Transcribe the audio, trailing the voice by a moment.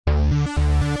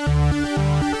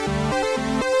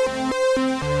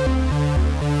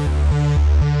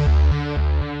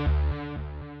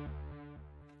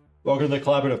Welcome to the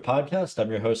Collaborative Podcast. I'm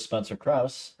your host, Spencer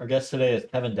Krause. Our guest today is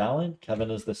Kevin Dowling.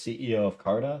 Kevin is the CEO of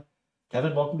Carta.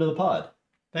 Kevin, welcome to the pod.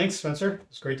 Thanks, Spencer.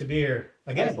 It's great to be here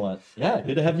again. Excellent. Yeah,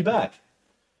 good to have you back.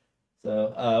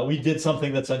 So we did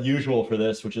something that's unusual for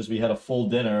this, which is we had a full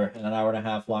dinner and an hour and a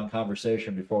half long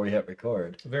conversation before we hit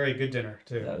record. A very good dinner,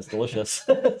 too. Yeah, it was delicious.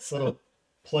 It's a little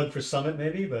plug for Summit,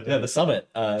 maybe, but yeah, the Summit.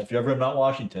 If you're ever in Mount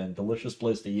Washington, delicious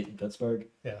place to eat in Pittsburgh.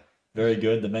 yeah. Very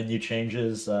good. The menu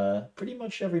changes pretty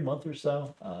much every month or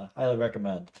so. Highly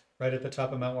recommend. Right at the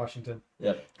top of Mount Washington.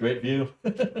 Yep, great view.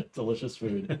 Delicious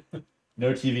food.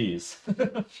 No TVs.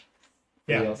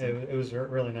 Yeah, awesome. it was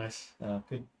really nice. Yeah.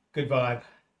 Good vibe.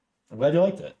 I'm glad you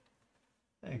liked it.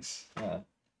 Thanks. Yeah.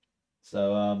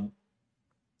 So,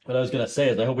 what I was going to say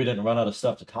is I hope we didn't run out of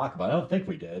stuff to talk about. I don't think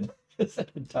we did. I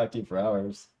could talk to you for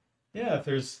hours. Yeah, if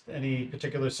there's any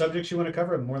particular subjects you want to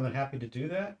cover, I'm more than happy to do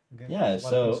that. Again, Yeah, there's a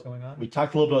lot of things so going on. we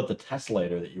talked a little bit about the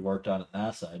Teslator that you worked on at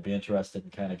NASA. I'd be interested in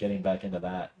kind of getting back into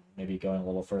that, maybe going a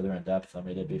little further in depth than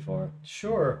we did before.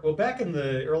 Sure. Well, back in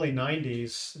the early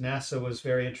 90s, NASA was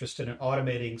very interested in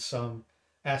automating some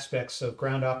aspects of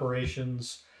ground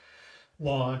operations,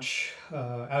 launch,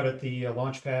 out at the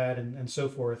launch pad and so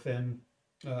forth. And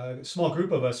a small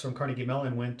group of us from Carnegie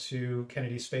Mellon went to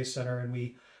Kennedy Space Center, and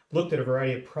we looked at a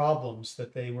variety of problems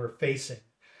that they were facing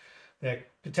that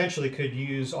potentially could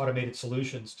use automated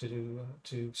solutions to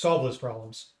solve those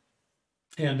problems.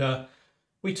 And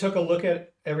we took a look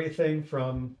at everything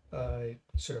from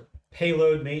sort of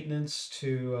payload maintenance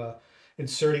to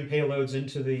inserting payloads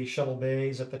into the shuttle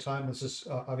bays at the time. This is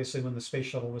obviously when the space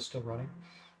shuttle was still running.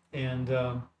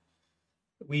 And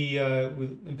we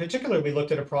in particular, we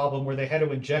looked at a problem where they had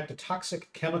to inject a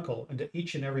toxic chemical into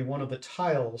each and every one of the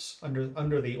tiles under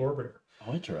the orbiter.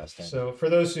 Oh, interesting. So for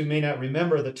those who may not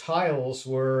remember, the tiles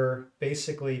were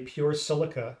basically pure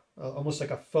silica, almost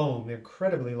like a foam. They're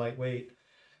incredibly lightweight.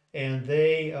 And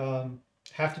they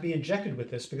have to be injected with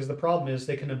this because the problem is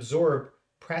they can absorb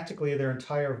practically their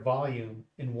entire volume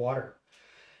in water.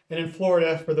 And in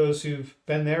Florida, for those who've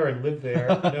been there and lived there,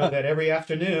 know that every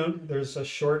afternoon there's a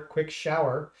short, quick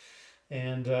shower.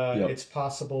 And it's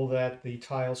possible that the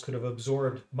tiles could have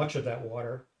absorbed much of that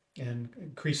water and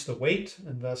increased the weight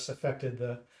and thus affected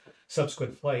the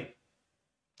subsequent flight.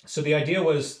 So the idea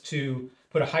was to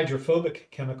put a hydrophobic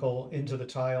chemical into the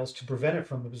tiles to prevent it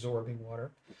from absorbing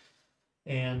water.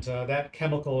 And that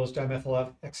chemical is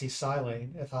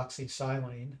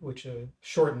ethoxysilane, which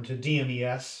shortened to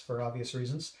DMES for obvious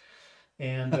reasons.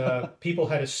 And people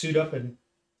had to suit up in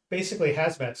basically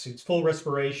hazmat suits, full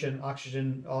respiration,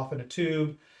 oxygen off in a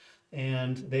tube,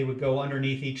 and they would go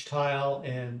underneath each tile.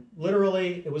 And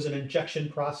literally, it was an injection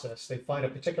process. They find a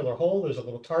particular hole, there's a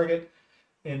little target,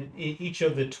 and each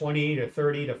of the 20 to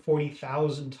 30 to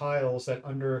 40,000 tiles that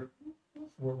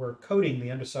were coating the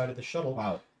underside of the shuttle.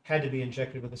 Wow. Had to be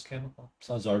injected with this chemical.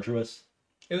 Sounds arduous.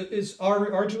 It is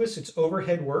arduous. It's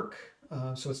overhead work,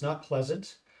 so it's not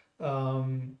pleasant.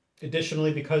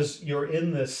 Additionally, because you're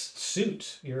in this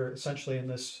suit, you're essentially in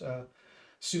this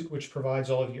suit which provides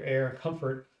all of your air and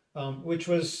comfort, which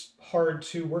was hard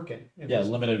to work in.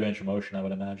 Limited range of motion, I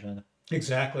would imagine.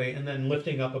 Exactly. And then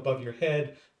lifting up above your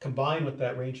head, combined with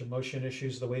that range of motion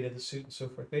issues, the weight of the suit and so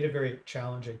forth, made it very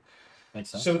challenging.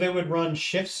 Makes sense. So they would run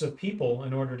shifts of people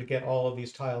in order to get all of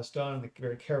these tiles done. And they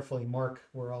very carefully mark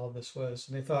where all of this was.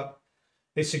 And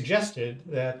they suggested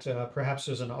that perhaps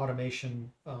there's an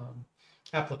automation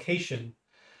application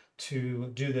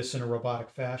to do this in a robotic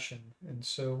fashion. And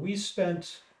so we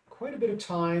spent quite a bit of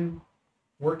time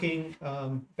working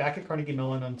back at Carnegie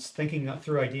Mellon on thinking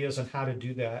through ideas on how to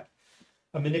do that.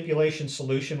 A manipulation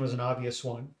solution was an obvious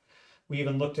one. We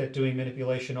even looked at doing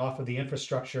manipulation off of the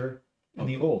infrastructure in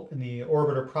the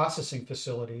orbiter processing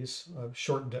facilities,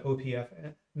 shortened to OPF.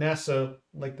 NASA,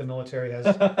 like the military, has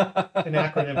an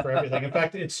acronym for everything. In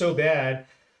fact, it's so bad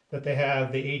that they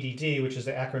have the ADD, which is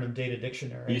the acronym data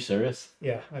dictionary. Are you serious?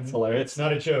 Yeah. It's hilarious. It's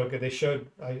not a joke. They showed,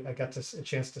 I got a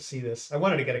chance to see this. I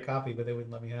wanted to get a copy, but they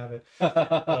wouldn't let me have it.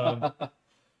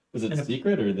 Was it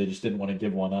secret, or they just didn't want to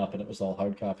give one up and it was all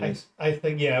hard copies? I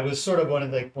think, yeah, it was sort of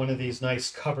one of these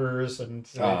nice covers and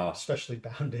especially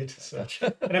bounded. So.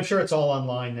 Gotcha. And I'm sure it's all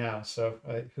online now, so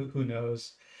who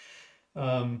knows?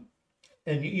 And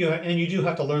you do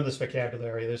have to learn this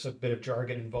vocabulary. There's a bit of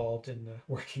jargon involved in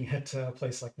working at a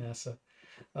place like NASA.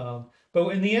 But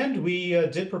in the end, we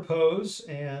did propose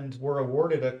and were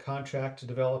awarded a contract to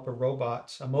develop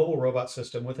a mobile robot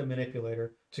system with a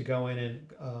manipulator to go in and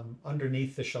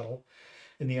underneath the shuttle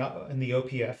in the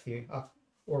OPF, the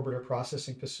orbiter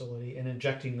processing facility, and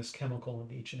injecting this chemical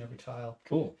into each and every tile.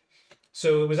 Cool.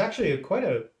 So it was actually quite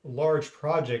a large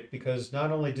project because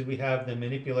not only did we have the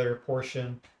manipulator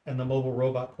portion and the mobile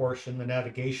robot portion, the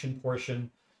navigation portion,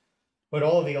 but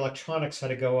all of the electronics had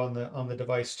to go on the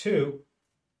device too.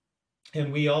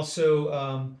 And we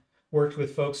also worked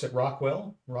with folks at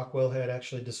Rockwell. Rockwell had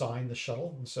actually designed the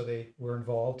shuttle, and so they were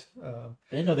involved. I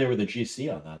didn't know they were the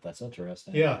GC on that. That's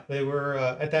interesting. Yeah, they were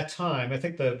at that time. I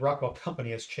think the Rockwell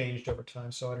company has changed over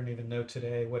time, so I don't even know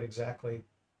today what exactly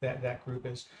that group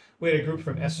is. We had a group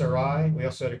from SRI. We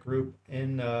also had a group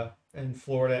in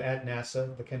Florida at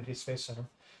NASA, the Kennedy Space Center,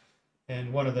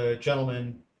 and one of the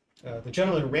gentleman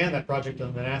who ran that project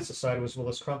on the NASA side was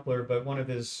Willis Crumpler, but one of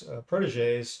his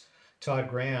proteges, Todd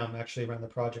Graham, actually ran the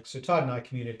project. So Todd and I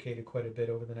communicated quite a bit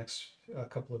over the next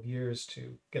couple of years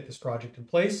to get this project in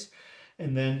place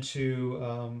and then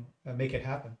to make it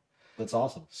happen. That's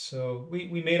awesome. So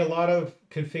we made a lot of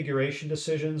configuration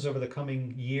decisions over the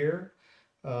coming year.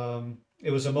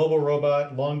 It was a mobile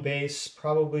robot, long base,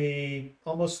 probably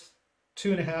almost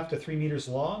 2.5 to 3 meters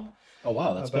long. Oh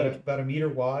wow, that's about a meter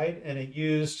wide, and it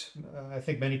used. I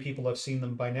think many people have seen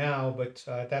them by now, but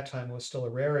at that time it was still a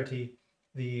rarity.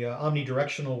 The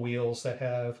omnidirectional wheels that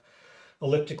have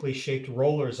elliptically shaped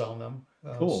rollers on them,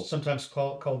 cool. sometimes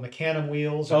called mecanum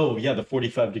wheels. Oh yeah, the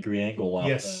 45-degree angle off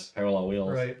yes, the parallel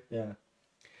wheels. Right. Yeah.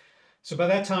 So by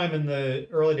that time in the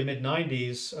early to mid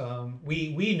 90s,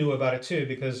 we knew about it too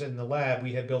because in the lab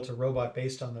we had built a robot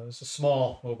based on those, a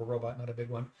small mobile robot, not a big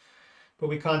one. But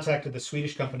we contacted the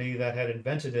Swedish company that had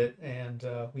invented it, and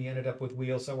we ended up with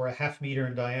wheels that were a 0.5 meter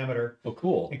in diameter. Oh,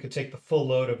 cool! And could take the full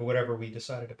load of whatever we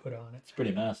decided to put on it. It's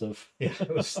pretty massive. Yeah,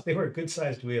 they were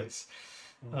good-sized wheels,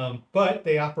 but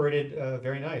they operated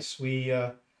very nice.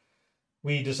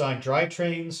 We designed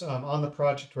drivetrains on the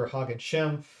project were Hagen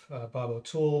Schempf, Bob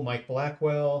O'Toole, Mike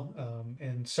Blackwell,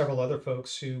 and several other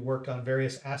folks who worked on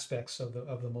various aspects of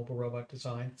the mobile robot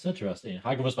design. It's interesting.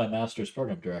 Hagen was my master's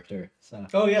program director. So.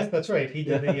 Oh yes, that's right. He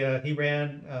did he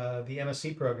ran the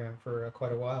MSc program for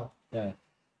quite a while. Yeah.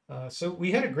 So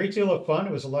we had a great deal of fun.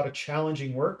 It was a lot of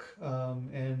challenging work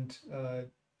and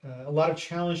a lot of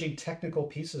challenging technical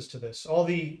pieces to this. All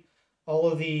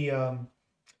of the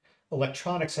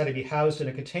electronics had to be housed in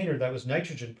a container that was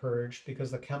nitrogen purged because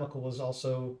the chemical was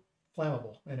also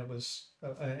flammable and it was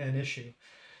an issue.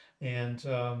 And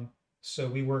so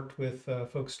we worked with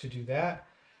folks to do that.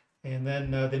 And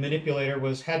then the manipulator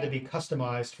had to be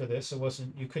customized for this.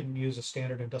 You couldn't use a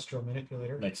standard industrial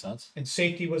manipulator. Makes sense. And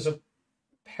safety was of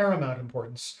paramount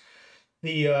importance.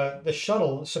 The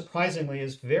shuttle, surprisingly,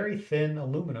 is very thin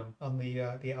aluminum on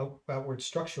the outward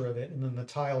structure of it, and then the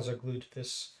tiles are glued to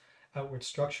this outward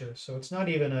structure. So it's not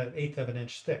even 1/8 of an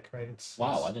inch thick, right?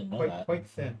 Wow, I didn't know that. Quite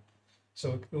thin.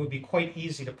 So it would be quite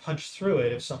easy to punch through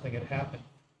it if something had happened.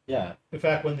 Yeah. In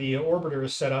fact, when the orbiter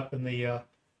is set up in the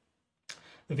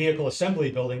vehicle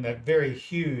assembly building, that very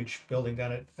huge building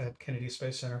down at Kennedy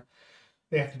Space Center,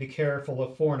 they have to be careful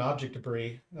of foreign object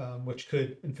debris, which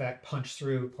could, in fact, punch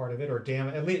through part of it or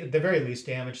damage, at the very least,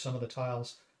 damage some of the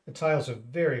tiles. The tiles are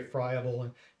very friable,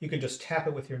 and you can just tap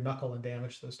it with your knuckle and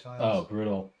damage those tiles. Oh,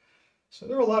 brutal. So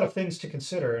there were a lot of things to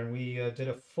consider, and we did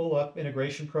a full-up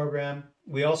integration program.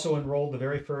 We also enrolled the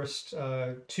very first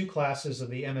 2 classes of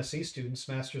the MSc students,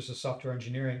 Masters of Software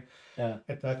Engineering,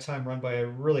 at that time run by a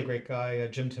really great guy,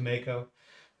 Jim Tomeko,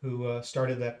 who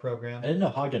started that program. I didn't know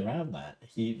Hagen ran that.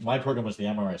 My program was the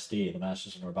MRSD, the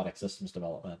Masters in Robotic Systems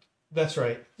Development. That's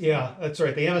right. Yeah, that's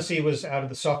right. The MSc was out of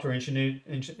the Software Institute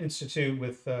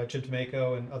with Jim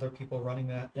Tomeko and other people running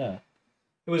that. Yeah.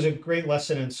 It was a great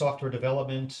lesson in software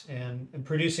development and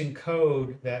producing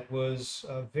code that was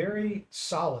very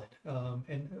solid.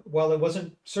 And while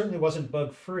it certainly wasn't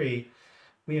bug free,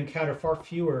 we encounter far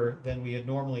fewer than we had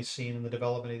normally seen in the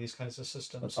development of these kinds of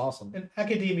systems. That's awesome. In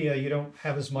academia, you don't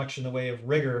have as much in the way of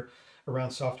rigor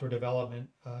around software development,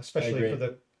 especially for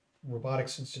the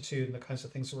Robotics Institute and the kinds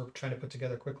of things that we're trying to put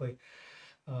together quickly.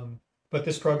 But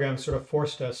this program sort of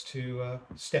forced us to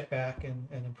step back and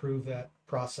improve that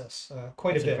process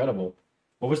quite a bit. Incredible.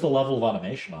 What was the level of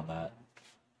automation on that?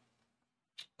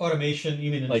 Automation,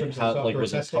 you mean in terms of software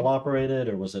was testing? it teleoperated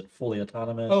or was it fully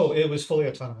autonomous? Oh, it was fully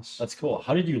autonomous. That's cool.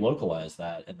 How did you localize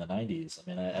that in the 90s? I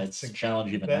mean, it's a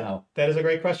challenge even now. That is a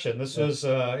great question. This was,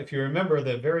 if you remember,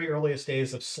 the very earliest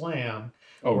days of SLAM.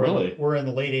 Oh, really? We're in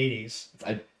the late 80s.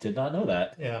 I did not know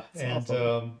that. Yeah, That's and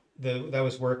awesome. that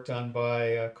was worked on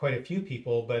by quite a few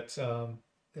people, but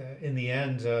in the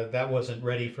end, that wasn't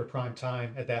ready for prime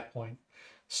time at that point.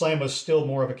 SLAM was still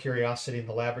more of a curiosity in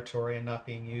the laboratory and not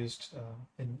being used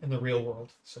in the real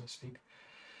world, so to speak.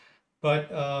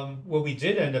 But what we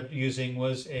did end up using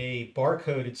was a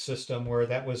barcoded system where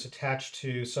that was attached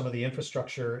to some of the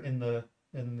infrastructure in the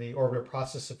in the orbiter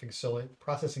processing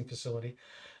facility.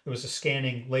 There was a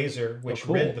scanning laser Oh, which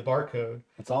read cool. the barcode,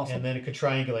 That's and awesome. then it could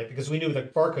triangulate because we knew what the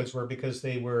barcodes were because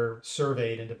they were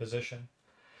surveyed into position.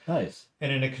 Nice.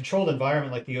 And in a controlled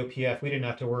environment like the OPF, we didn't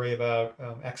have to worry about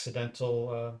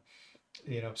accidental,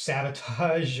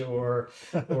 sabotage or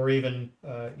even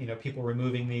people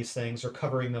removing these things or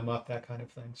covering them up, that kind of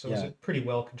thing. So it was a Yeah. pretty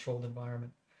well controlled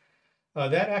environment. That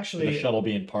The actually, shuttle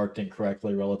being parked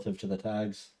incorrectly relative to the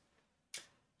tags.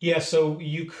 yeah. So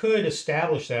you could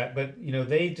establish that, but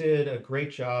they did a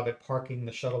great job at parking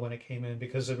the shuttle when it came in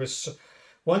because it was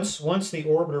once the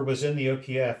orbiter was in the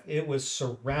OPF, it was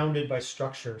surrounded by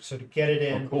structure. So to get it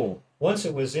Oh, in, cool. once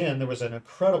it was in, there was an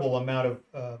incredible amount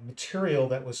of material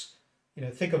that was,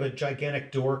 think of a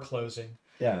gigantic door closing,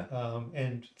 Yeah.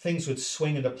 and things would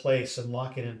swing into place and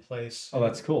lock it in place, Oh,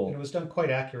 that's and it cool. was done quite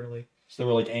accurately. So there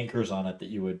were like anchors on it that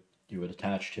you would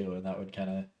attach to, and that would kind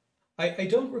of. I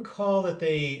don't recall that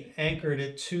they anchored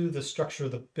it to the structure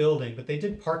of the building, but they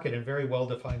did park it in very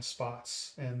well-defined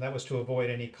spots, and that was to avoid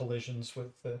any collisions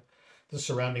with the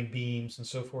surrounding beams and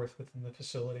so forth within the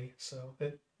facility. So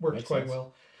it worked Makes quite sense.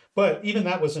 well. But even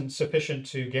that wasn't sufficient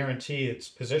to guarantee its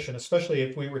position, especially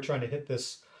if we were trying to hit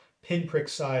this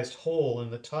pinprick-sized hole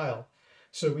in the tile.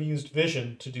 So we used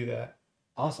vision to do that.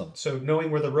 Awesome. So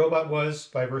knowing where the robot was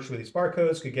by virtue of these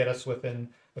barcodes could get us within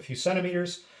a few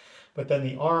centimeters, but then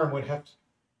the arm would have to,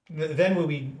 then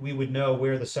we would know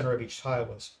where the center of each tile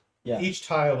was. Yeah. Each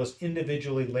tile was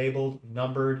individually labeled,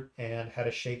 numbered, and had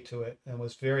a shape to it and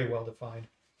was very well defined.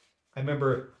 I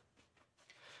remember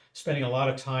spending a lot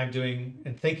of time doing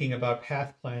and thinking about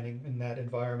path planning in that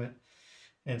environment.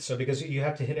 And so because you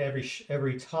have to hit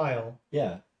every tile,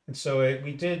 Yeah. and so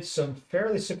we did some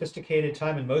fairly sophisticated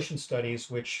time and motion studies,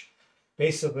 which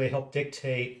basically helped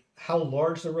dictate how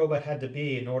large the robot had to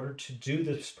be in order to do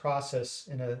this process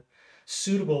in a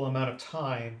suitable amount of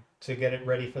time to get it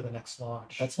ready for the next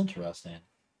launch. That's interesting.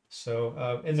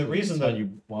 So, and the So reason that's how that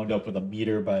you wound up with a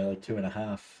meter by like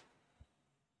 2.5.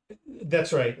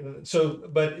 that's right. So,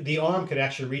 but the arm could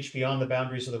actually reach beyond the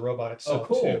boundaries of the robot Oh, itself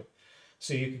too. cool.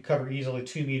 So you could cover easily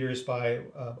 2 meters by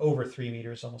over 3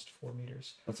 meters, almost 4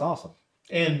 meters, That's awesome.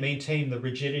 and maintain the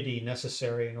rigidity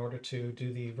necessary in order to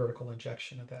do the vertical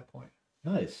injection at that point.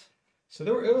 Nice. So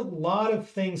there were a lot of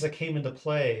things that came into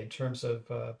play in terms of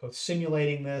both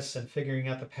simulating this and figuring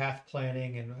out the path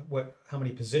planning and how many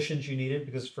positions you needed.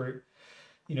 Because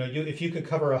if you could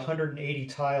cover 180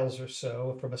 tiles or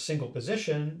so from a single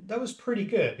position, that was pretty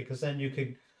good because then you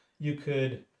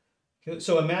could.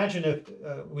 So imagine if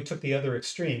we took the other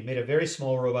extreme, made a very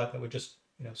small robot that would just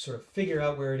sort of figure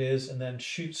out where it is and then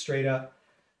shoot straight up.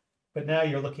 But now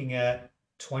you're looking at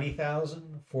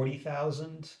 20,000,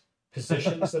 40,000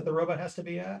 positions that the robot has to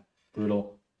be at.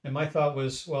 Brutal. And my thought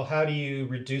was, well, how do you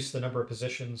reduce the number of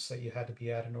positions that you had to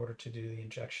be at in order to do the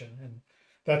injection? And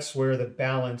that's where the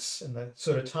balance and the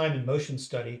sort of time and motion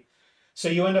study. So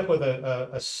you end up with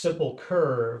a simple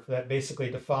curve that basically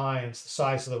defines the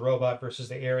size of the robot versus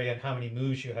the area and how many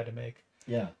moves you had to make.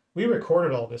 Yeah. We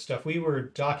recorded all this stuff. We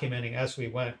were documenting as we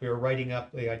went. We were writing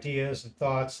up the ideas and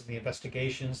thoughts and the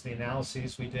investigations, the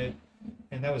analyses we did.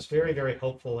 And that was very, very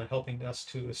helpful in helping us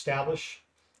to establish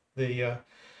the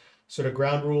sort of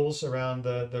ground rules around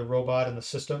the robot and the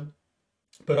system,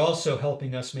 but also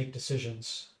helping us make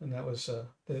decisions. And that was,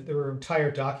 there were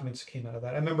entire documents that came out of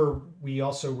that. I remember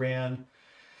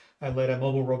I led a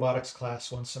mobile robotics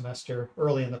class one semester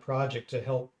early in the project to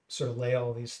help sort of lay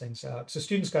all these things out. So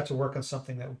students got to work on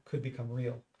something that could become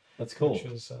real, That's cool.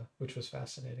 which was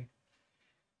fascinating.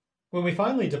 When we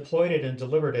finally deployed it and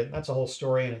delivered it, that's a whole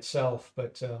story in itself.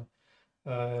 But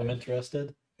I'm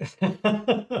interested.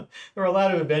 there were a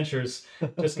lot of adventures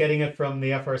just getting it from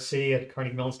the FRC at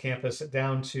Carnegie Mellon's campus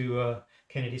down to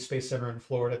Kennedy Space Center in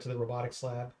Florida to the robotics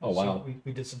lab. Oh, wow. So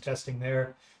we did some testing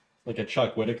there. Like a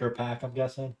Chuck Whitaker pack, I'm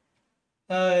guessing.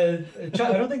 Chuck,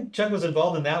 I don't think Chuck was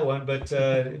involved in that one, but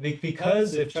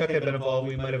because if Chuck had been involved,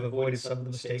 we might have avoided some of the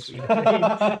mistakes we made.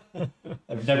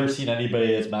 I've never seen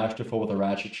anybody as masterful with a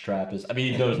ratchet strap as. I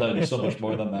mean, he knows how to do so much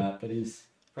more than that, but he's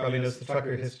Probably knows the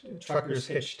trucker's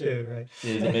hitch too, right?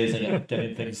 he's amazing at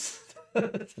getting things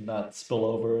to not spill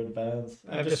over in advance.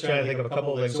 I'm just trying to think of a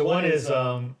couple of things. So one is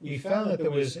we found that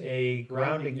there was a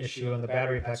grounding issue on the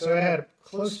battery pack. So it had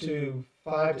close to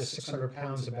 500 to 600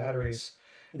 pounds of batteries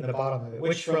in the bottom of it,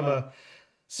 which from a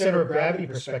center of gravity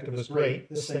perspective was great.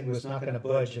 This thing was not going to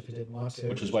budge if it didn't want to.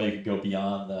 Which is why you could go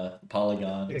beyond the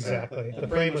polygon. Exactly. The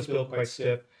frame was built quite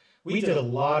stiff. We did a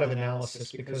lot of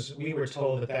analysis because we were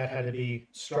told that had to be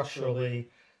structurally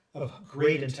of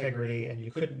great integrity and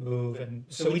you couldn't move. And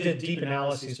so we did deep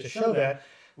analyses to show that.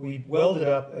 We welded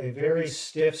up a very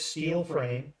stiff steel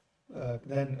frame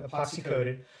then epoxy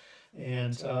coated.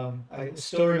 And I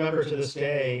still remember to this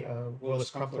day Willis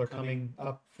Crumpler coming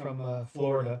up from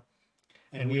Florida,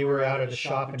 and we were out at a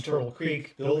shop in Turtle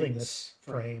Creek building this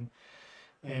frame,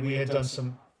 and we had done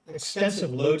some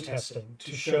extensive load testing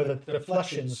to show that the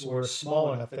deflections were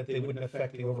small enough that they wouldn't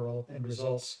affect the overall end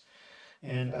results.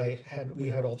 And we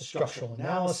had all the structural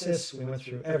analysis. We went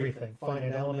through everything,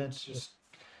 finite elements, just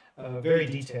very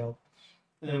detailed.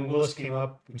 And then Willis came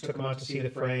up. We took him out to see the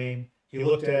frame. He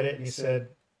looked at it and he said,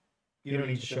 "You don't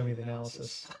need to show me the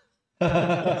analysis."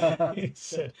 He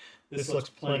said, "This looks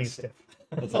plenty stiff."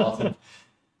 That's awesome.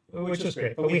 Which was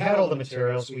great. But we had all the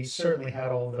materials. We certainly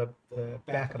had all the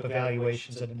backup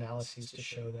evaluations and analyses to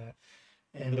show that.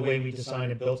 And the way we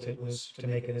designed and built it was to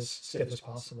make it as stiff as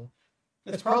possible.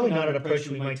 It's probably not an approach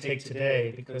we might take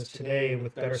today, because today,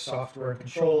 with better software and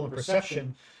control and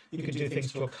perception, you can do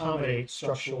things to accommodate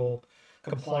structural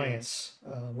compliance,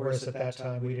 whereas at that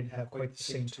time we didn't have quite the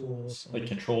same tools. Like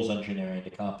controls engineering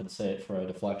to compensate for a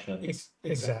deflection.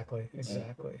 Exactly.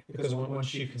 Because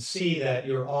once you can see that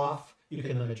you're off, you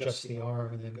can then adjust the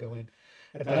arm and then go in.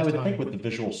 At that I would time, think with the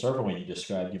visual servoing you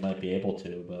described, you might be able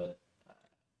to, but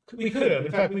we could have.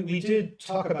 In fact, we did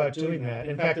talk about doing that.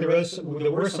 In fact, there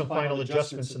were some final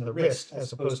adjustments in the wrist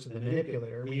as opposed to the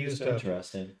manipulator. We used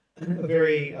interesting. A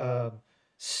very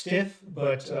stiff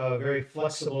but very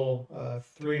flexible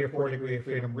 3 or 4 degree of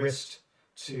freedom wrist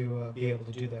to be able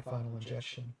to do that final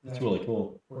injection. That's really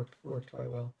cool. Worked quite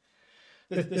well.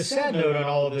 The sad note on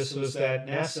all of this was that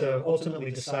NASA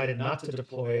ultimately decided not to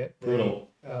deploy it. Brutal.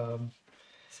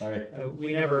 Sorry.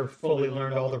 We never fully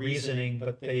learned all the reasoning,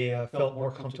 but they felt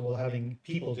more comfortable having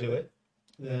people do it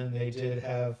than they did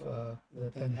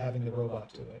than having the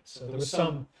robot do it. So there was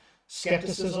some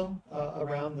skepticism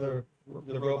around the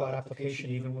robot application,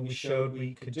 even when we showed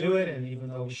we could do it, and even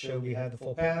though we showed we had the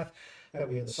full path, that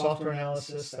we had the software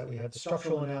analysis, that we had the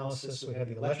structural analysis, we had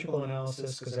the electrical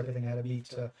analysis, because everything had to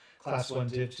meet Class 1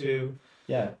 Div 2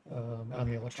 on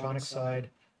the electronic side.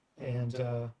 And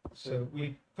so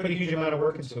we put a huge amount of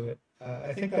work into it.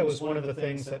 I think that was one of the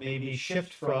things that made me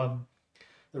shift from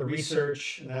the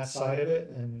research and that side of it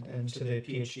and to the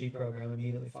PhD program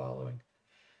immediately following.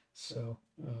 So,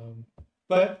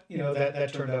 but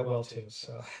that turned out well too.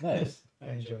 So nice.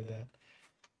 I enjoyed that.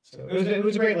 So it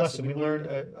was a great lesson. We learned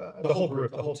the whole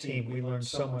group, the whole team. We learned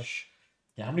so much.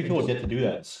 Yeah, how many people get to do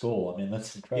that in school? I mean,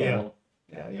 that's incredible.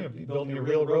 Yeah. Building a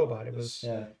real robot. It was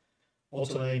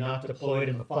ultimately not deployed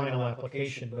in the final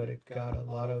application, but it got a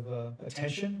lot of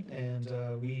attention,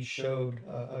 and we showed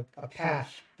a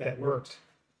path that worked.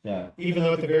 Yeah. Even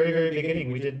though at the very, very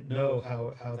beginning we didn't know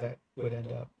how that would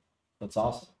end up. That's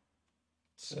awesome.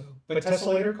 So, but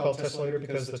tessellator, called tessellator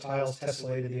because the tiles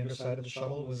tessellated the underside of the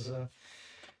shuttle, was at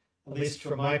least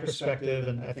from my perspective,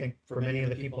 and I think for many of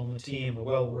the people on the team,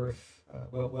 well worth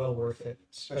it,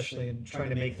 especially in trying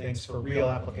to make things for real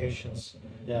applications.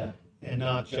 Yeah. And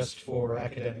not just for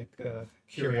academic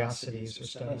curiosities or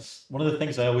studies. That's one of the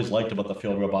things I always liked about the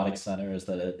Field Robotics Center is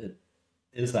that it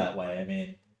is that way. I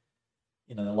mean,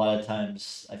 a lot of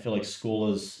times I feel like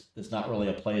school is not really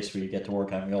a place where you get to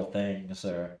work on real things,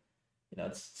 or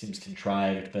it seems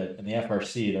contrived. But in the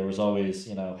FRC, there was always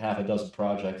half a dozen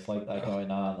projects like that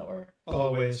going on that were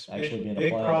always actually being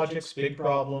big applied. Projects, big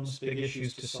problems, big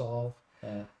issues to solve.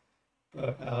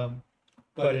 Yeah.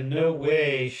 But in no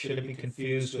way should it be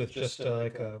confused with just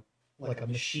like a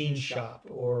machine shop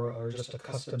or just a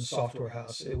custom software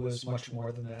house. It was much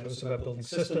more than that. It was about building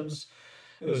systems.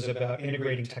 It was about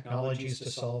integrating technologies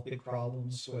to solve big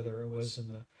problems, whether it was in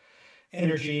the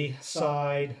energy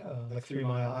side, like 3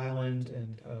 Mile Island,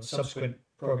 and subsequent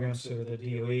programs through the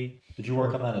DOE. Did you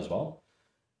work on that as well?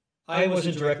 I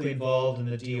wasn't directly involved in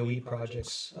the DOE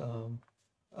projects.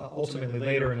 Ultimately,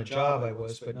 later in a job I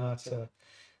was, but not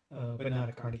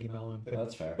at Carnegie Mellon. But,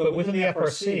 that's fair. But within the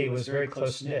FRC, it was very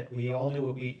close-knit. We all knew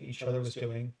what each other was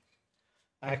doing.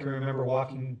 I can remember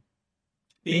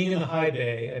being in the high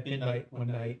bay at midnight one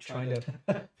night, trying to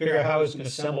figure out how I was going to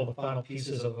assemble the final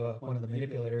pieces of one of the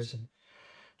manipulators. And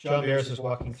John Bears was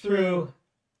walking through,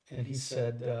 and he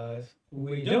said,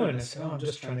 "What are you doing?" I said, "Oh, I'm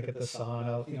just trying to get this on.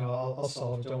 I'll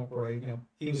solve it. Don't worry."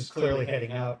 He was clearly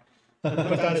heading out. He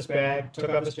put down his bag,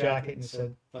 took off his jacket, and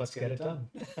said, "Let's get it done."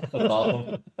 That's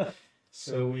awesome.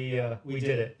 So we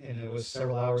did it, and it was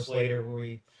several hours later where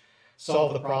we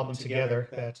solved the problem together.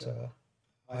 That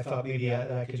I thought maybe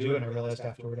I could do it, and I realized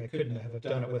afterward I couldn't have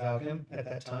done it without him at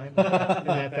that time and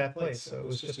at that place. So it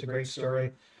was just a great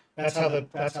story. That's how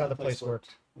the place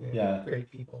worked. Yeah, great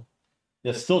people.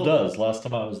 Yeah, still does. Last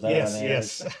time I was there.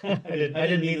 Yes. I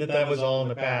didn't mean that was all in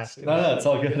the past. No, it's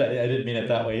all good. I didn't mean it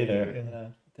that way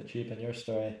either. To cheapen your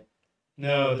story.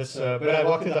 No, this. But I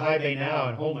walk through the high bay now,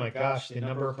 and oh my gosh, the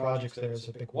number of projects. There's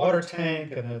a big water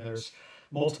tank, and then there's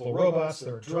multiple robots.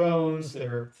 There are drones.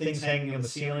 There are things hanging on the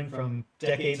ceiling from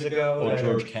decades ago Oh, that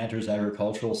are. George Cantor's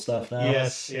agricultural stuff now.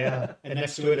 Yes, yeah. And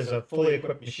next to it is a fully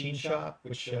equipped machine shop,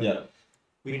 which Yeah.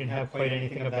 we didn't have quite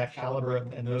anything of that caliber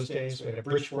in those days. We had a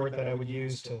Bridgeport that I would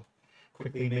use to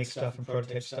quickly make stuff and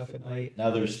prototype stuff at night. Now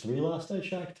there's three last I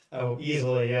checked. Oh,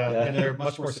 easily, yeah. Yeah. And they're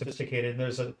much more sophisticated. And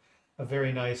there's a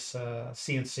very nice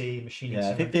CNC machining Yeah, I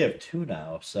center. think they have two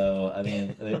now. So I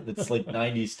mean, it's like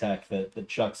 '90s tech that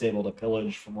Chuck's able to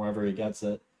pillage from wherever he gets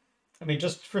it. I mean,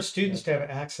 just for students to have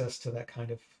access to that kind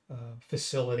of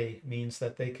facility means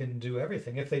that they can do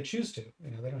everything if they choose to.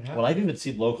 You know, they don't have Well, to. I've even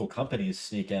seen local companies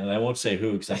sneak in, and I won't say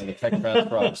who because I know the tech press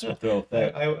props will throw a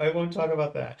fit. I won't talk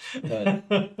about that.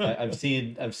 But I've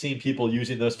seen people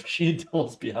using those machine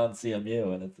tools beyond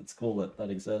CMU, and it's cool that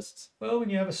exists. Well, when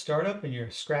you have a startup and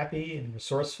you're scrappy and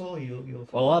resourceful, you'll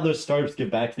Well, a lot of those startups give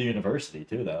back to the university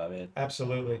too, though. I mean,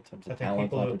 absolutely. in terms I of think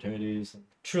talent people opportunities.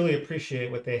 truly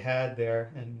appreciate what they had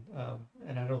there, and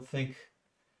I don't think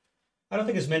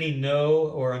as many know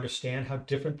or understand how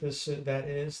different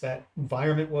that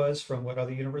environment was from what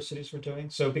other universities were doing.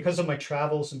 So because of my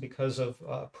travels and because of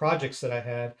projects that I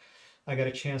had, I got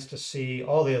a chance to see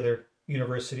all the other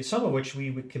universities, some of which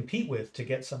we would compete with to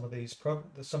get some of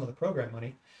some of the program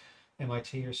money,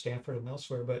 MIT or Stanford and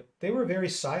elsewhere. But they were very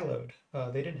siloed.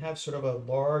 They didn't have sort of a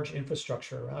large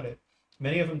infrastructure around it.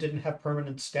 Many of them didn't have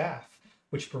permanent staff,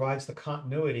 which provides the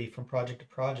continuity from project to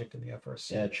project in the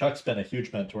FRC. Yeah, Chuck's been a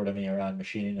huge mentor to me around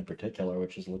machining in particular,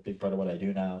 which is a big part of what I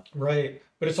do now. Right.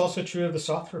 But it's also true of the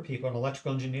software people and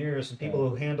electrical engineers and people Yeah.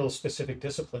 who handle specific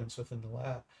disciplines within the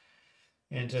lab.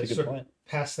 And to That's a good sort of point.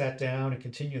 pass that down and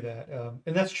continue that.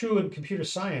 And that's true in computer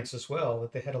science as well,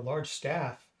 that they had a large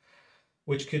staff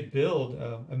which could build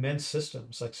immense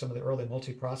systems, like some of the early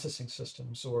multiprocessing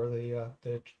systems or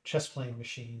the chess playing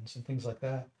machines and things like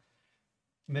that.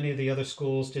 Many of the other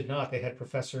schools did not. They had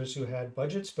professors who had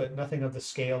budgets, but nothing of the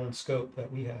scale and scope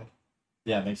that we had.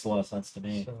 Yeah, it makes a lot of sense to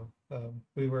me. So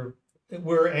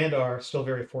we're and are still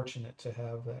very fortunate to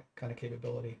have that kind of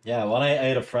capability. Yeah, well, I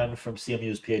had a friend from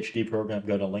CMU's PhD program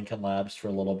go to Lincoln Labs for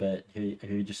a little bit. He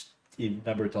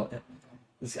remember talking.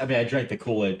 I mean, I drank the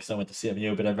Kool-Aid because I went to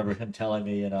CMU, but I remember him telling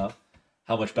me,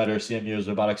 how much better CMU's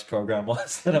robotics program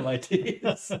was than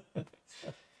MIT's.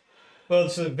 Well,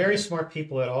 it's very smart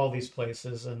people at all these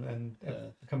places, and Yeah.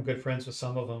 have become good friends with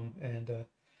some of them. And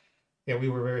yeah, we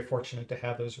were very fortunate to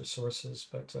have those resources.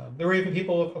 But there were even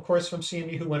people, of course, from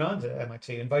CMU who went on to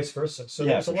MIT, and vice versa. So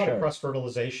Yeah, there's a for lot of sure. cross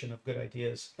fertilization of good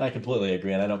ideas. I completely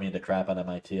agree, and I don't mean to crap on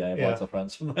MIT. I have Yeah. lots of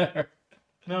friends from there.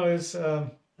 No, Yeah.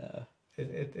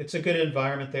 it's a good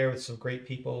environment there with some great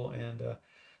people, and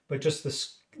but just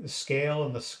the scale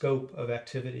and the scope of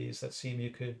activities that CMU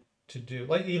could to do,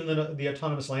 like even the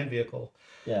autonomous land vehicle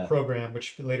Yeah. program,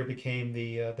 which later became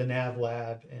the Nav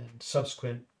Lab and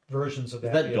subsequent versions of Is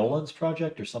that that vehicle. Dolan's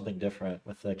project or something different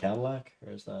with the Cadillac,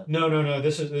 or is that? No.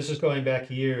 This is going back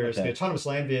years. Okay. The autonomous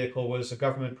land vehicle was a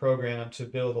government program to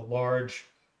build a large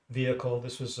vehicle.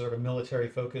 This was sort of military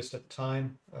focused at the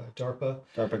time, DARPA.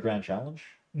 DARPA Grand Challenge?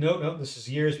 No, this is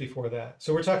years before that.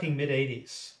 So we're talking mid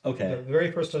 '80s. Okay. The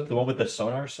very first. The one with the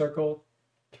sonar circle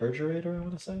turgerator, I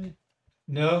want to say.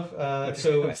 No,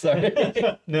 so Sorry.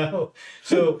 no.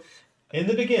 So in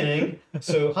the beginning,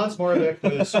 so Hans Moravec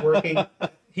was working.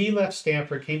 He left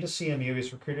Stanford, came to CMU. He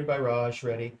was recruited by Raj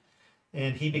Reddy,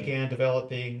 and he began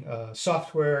developing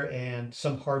software and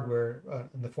some hardware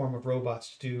in the form of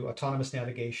robots to do autonomous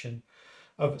navigation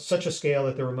of such a scale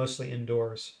that they were mostly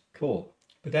indoors. Cool.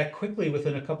 But that quickly,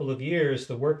 within a couple of years,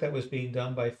 the work that was being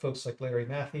done by folks like Larry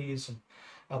Matthews and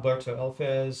Alberto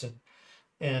Elfez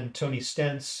and Tony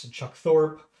Stentz and Chuck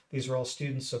Thorpe, these are all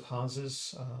students of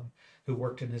Hans's who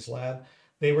worked in his lab.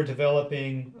 They were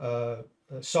developing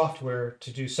software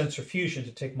to do sensor fusion,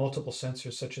 to take multiple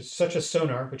sensors such as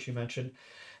sonar, which you mentioned,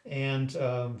 and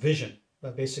vision,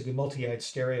 basically multi-eyed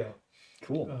stereo.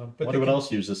 Cool. But Wonder what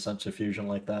else uses sensor fusion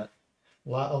like that. A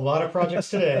lot of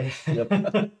projects today. Yep.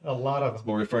 A lot of them.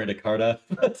 More referring to Carta.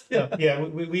 Yeah,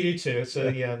 we do too. So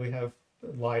yeah, we have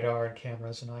LiDAR and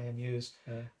cameras and IMUs.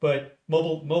 Yeah. But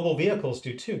mobile vehicles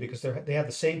do too, because they have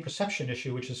the same perception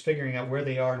issue, which is figuring out where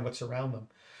they are and what's around them.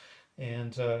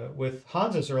 And with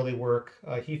Hans's early work,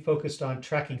 he focused on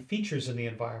tracking features in the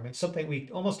environment, something we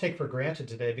almost take for granted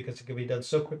today because it can be done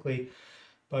so quickly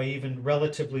by even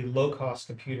relatively low-cost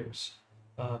computers.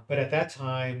 But at that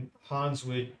time, Hans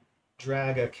would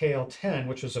drag a KL10,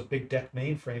 which was a big deck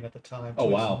mainframe at the time, to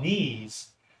his knees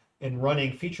in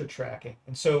running feature tracking.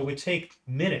 And so it would take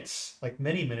minutes, like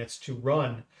many minutes, to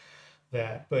run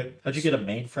that. But How'd you get a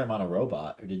mainframe on a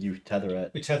robot, or did you tether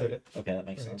it? we tethered it. Okay, that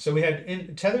makes Right. sense. So we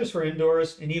had tethers for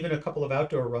indoors and even a couple of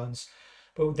outdoor runs.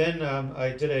 But then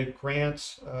I did a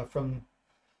grant from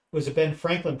it was a Ben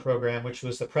Franklin program, which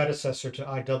was the predecessor to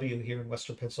IW here in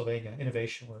Western Pennsylvania,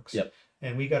 Innovation Works. Yep.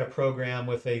 And we got a program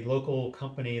with a local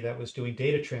company that was doing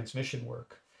data transmission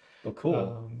work. Oh,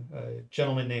 cool. A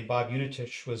gentleman named Bob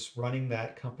Unitich was running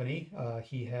that company.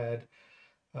 He had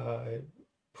uh,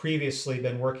 previously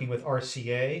been working with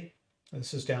RCA.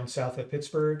 This is down south of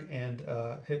Pittsburgh, and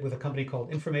with a company called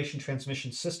Information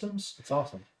Transmission Systems That's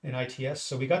awesome. and ITS.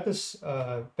 So we got this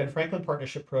Ben Franklin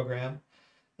Partnership Program,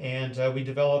 and we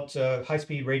developed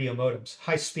high-speed radio modems.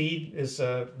 High speed is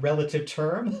a relative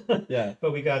term, Yeah,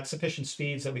 but we got sufficient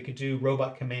speeds that we could do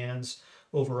robot commands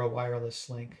over a wireless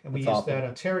link. And we that's used awesome. that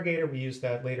on Terragator. We used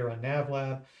that later on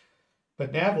NavLab.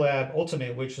 But NavLab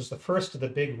Ultimate, which was the first of the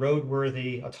big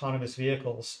roadworthy autonomous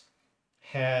vehicles,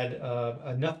 had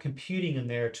enough computing in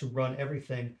there to run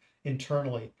everything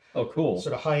internally. Oh, cool.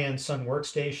 Sort of high-end Sun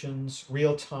workstations,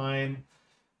 real-time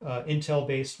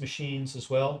Intel-based machines as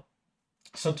well.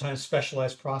 Sometimes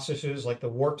specialized processors like the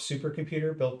Warp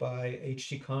supercomputer built by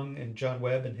H.G. Kung and John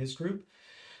Webb and his group.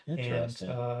 And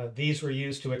Interesting. these were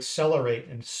used to accelerate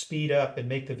and speed up and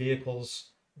make the vehicles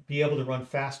be able to run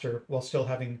faster while still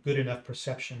having good enough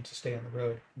perception to stay on the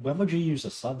road. When would you use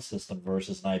a Sun system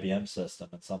versus an IBM system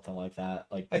and something like that?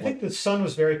 Like, I think the Sun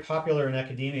was very popular in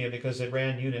academia because it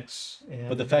ran Unix.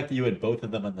 but the And fact that you had both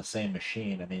of them on the same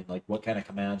machine, I mean, like, what kind of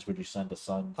commands would you send to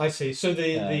Sun? I see. So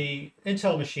Yeah. the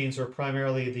Intel machines were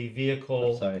primarily the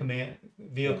I'm sorry.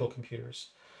 vehicle Yeah. computers.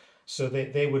 So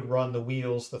they would run the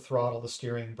wheels, the throttle, the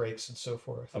steering, brakes, and so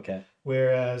forth. Okay,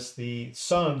 Whereas the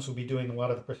Suns would be doing a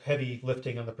lot of the heavy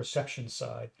lifting on the perception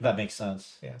side. that makes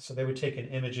sense. Yeah, so they would take in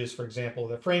images, for example,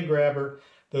 the frame grabber,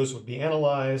 those would be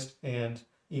analyzed, and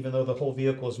even though the whole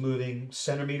vehicle is moving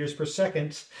centimeters per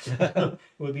second, it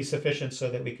would be sufficient so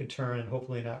that we could turn and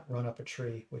hopefully not run up a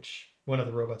tree, which one of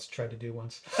the robots tried to do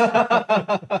once.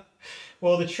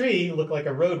 Well, the tree looked like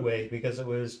a roadway because it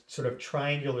was sort of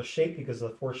triangular shaped because of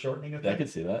the foreshortening I effect. can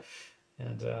see that.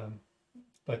 And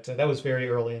but that was very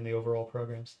early in the overall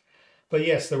programs. But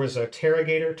yes, there was a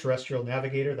Terragator, terrestrial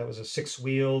navigator, that was a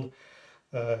six-wheeled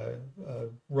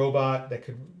robot that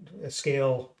could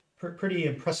scale pretty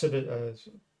impressive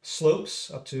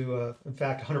slopes up to, in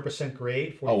fact, 100%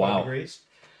 grade, Oh, 45 wow. degrees.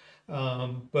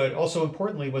 But also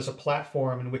importantly was a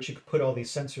platform in which you could put all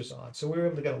these sensors on. So we were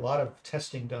able to get a lot of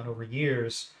testing done over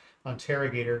years on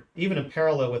Terragator, even in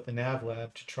parallel with the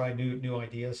NavLab to try new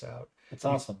ideas out That's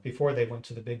awesome. before they went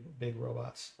to the big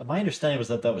robots. My understanding was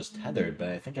that that was tethered, but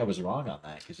I think I was wrong on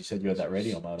that because you said you had that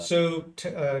radio modem. So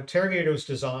Terragator was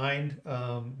designed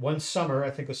one summer, I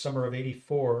think it was summer of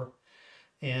 '84,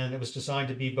 and it was designed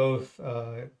to be both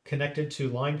connected to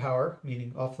line power,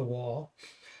 meaning off the wall,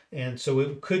 and so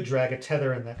it could drag a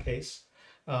tether in that case.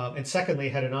 And secondly,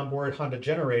 it had an onboard Honda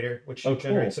generator, which Oh, should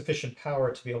generate cool. sufficient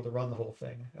power to be able to run the whole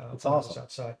thing That's when it was awesome.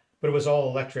 outside. But it was all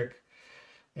electric,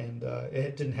 and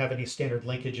it didn't have any standard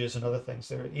linkages and other things.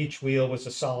 There, each wheel was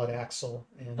a solid axle,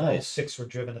 and all Nice. six were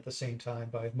driven at the same time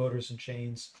by motors and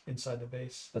chains inside the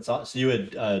base. That's awesome. So you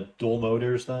had dual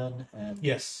motors then, and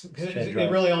Yes, 'cause chain it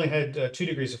drive. really only had 2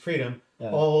 degrees of freedom.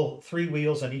 Yeah, All three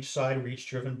wheels on each side were each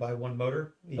driven by one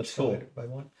motor, each that's cool. side by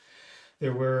one.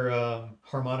 There were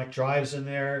harmonic drives in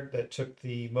there that took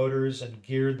the motors and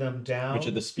geared them down. Which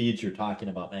of the speeds you're talking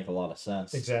about make a lot of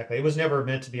sense. Exactly. It was never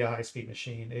meant to be a high-speed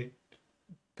machine. It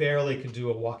barely could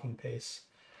do a walking pace.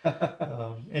 That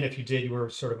And if you did, you were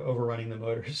sort of overrunning the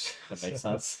motors. makes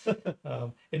So, sense.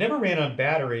 it never ran on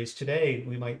batteries. Today,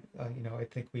 we might, I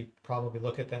think we probably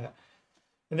look at that.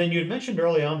 And then you had mentioned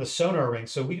early on the sonar ring.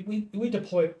 So we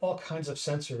deployed all kinds of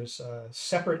sensors,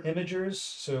 separate imagers,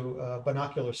 so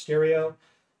binocular stereo,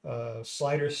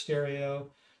 slider stereo.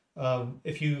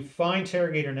 If you find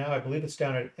Terragator now, I believe it's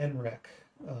down at NREC.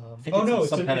 I think Oh it's no, in it's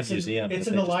some in, kind it's of in, museum it's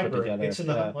that in they the just put library. together. It's in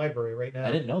the Yeah. library right now.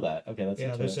 I didn't know that. Okay, that's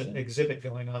Yeah, there's an interesting. exhibit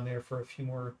going on there for a few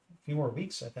more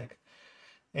weeks, I think.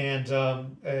 And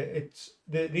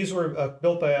these were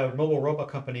built by a mobile robot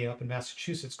company up in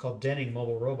Massachusetts called Denning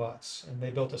Mobile Robots, and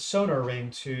they built a sonar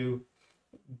ring to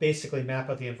basically map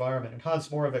out the environment. And Hans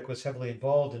Moravec was heavily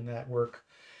involved in that work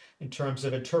in terms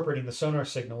of interpreting the sonar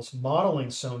signals, modeling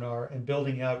sonar, and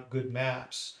building out good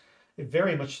maps. It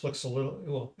very much looks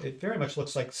it very much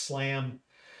looks like SLAM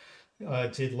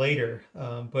did later,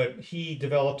 but he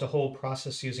developed a whole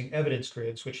process using evidence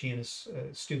grids, which he and his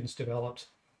students developed.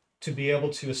 to be able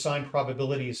to assign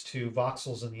probabilities to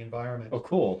voxels in the environment Oh,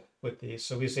 cool. with these.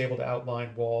 So he's able to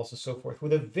outline walls and so forth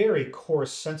with a very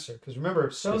coarse sensor. Because remember,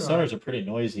 The sonar, sonars are pretty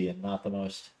noisy and not the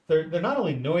most. they're not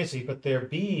only noisy, but their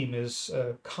beam is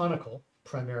conical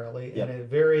primarily and Yep. a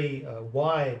very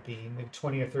wide beam, maybe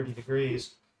 20 or 30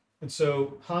 degrees. And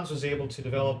so Hans was able to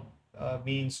develop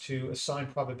means to assign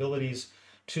probabilities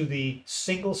to the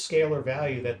single scalar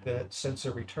value that the sensor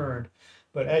returned.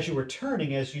 But as you were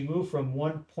turning, as you move from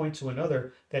one point to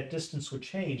another, that distance would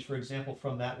change. For example,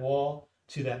 from that wall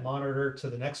to that monitor to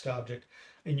the next object.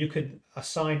 And you could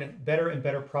assign better and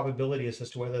better probabilities as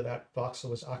to whether that voxel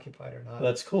was occupied or not. Well,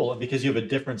 that's cool. And because you have a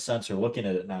different sensor looking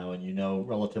at it now and you know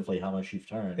relatively how much you've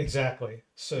turned. Exactly.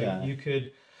 So Yeah. you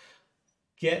could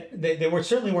they were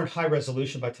certainly weren't high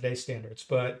resolution by today's standards,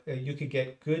 but you could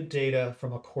get good data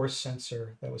from a coarse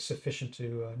sensor that was sufficient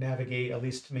to navigate, at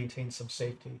least to maintain some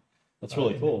safety That's really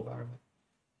in that cool. environment.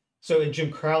 So, and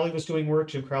Jim Crowley was doing work.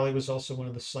 Jim Crowley was also one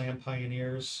of the SLAM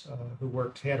pioneers who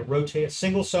worked. He had a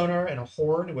single sonar and a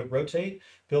horn. It would rotate,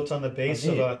 built on the base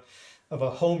neat. of a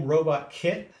home robot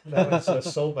kit that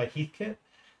was sold by Heathkit.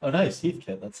 Oh, nice.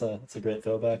 Heathkit. That's a great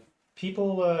throwback.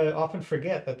 People often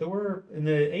forget that there were in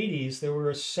the 80s there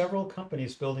were several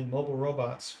companies building mobile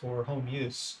robots for home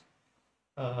use.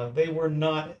 They were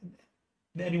not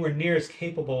anywhere near as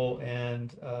capable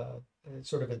and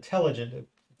sort of intelligent, if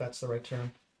that's the right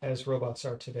term, as robots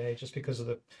are today, just because of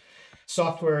the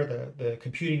software, the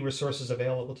computing resources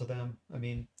available to them. I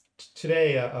mean,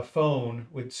 today a phone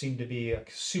would seem to be a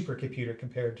supercomputer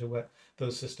compared to what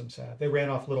those systems have. They ran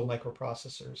off little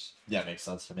microprocessors. Yeah, it makes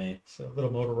sense to me. So little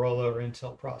Motorola or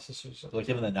Intel processors. Like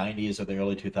even the 90s or the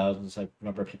early 2000s, I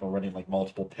remember people running like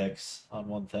multiple picks on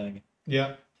one thing.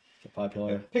 Yeah. Get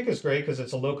popular. PIC is great because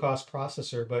it's a low cost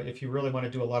processor, but if you really want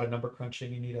to do a lot of number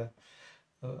crunching, you need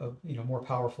a more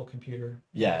powerful computer.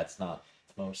 Yeah, it's not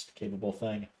the most capable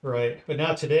thing. Right. But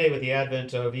now today, with the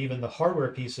advent of even the hardware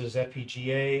pieces,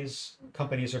 FPGAs,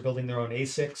 companies are building their own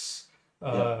ASICs.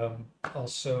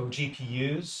 Also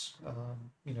GPUs.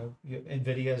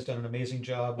 NVIDIA has done an amazing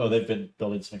job. Oh, they've been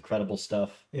building some incredible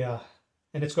stuff. Yeah.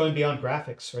 And it's going beyond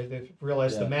graphics, right? They've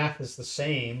realized Yeah. the math is the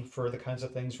same for the kinds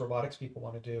of things robotics people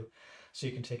want to do. So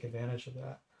you can take advantage of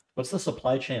that. What's the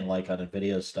supply chain like on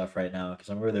NVIDIA's stuff right now? Because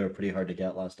I remember they were pretty hard to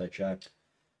get last I checked.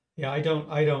 Yeah, I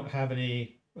don't have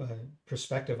any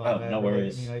perspective on Oh, that. no really.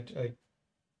 worries. I mean,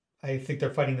 I think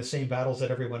they're fighting the same battles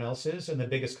that everyone else is, and the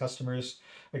biggest customers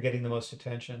are getting the most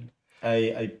attention.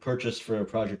 I purchased for a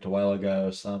project a while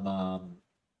ago some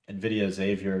NVIDIA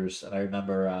Xaviers, and I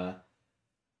remember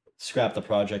scrapped the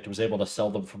project. Was able to sell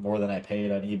them for more than I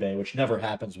paid on eBay, which never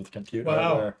happens with compute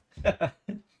Wow. hardware.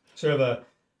 Sort of a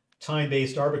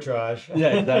time-based arbitrage.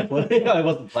 Yeah, exactly. I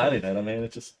wasn't planning it. I mean,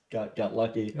 it just got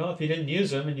lucky. If you didn't use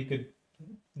them, and you could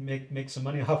make some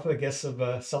money off, I guess,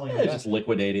 of selling Yeah, them. just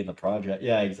liquidating the project.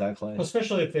 Yeah, exactly. Well,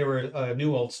 especially if they were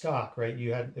new old stock, right?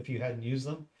 If you hadn't used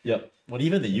them. Yep. Well,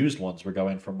 even the used ones were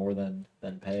going for more than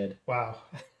paid. Wow.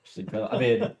 Which is incredible. I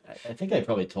mean, I think I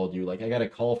probably told you, like, I got a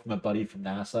call from a buddy from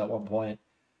NASA at one point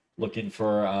looking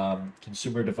for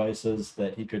consumer devices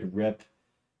that he could rip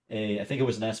I think it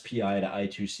was an SPI to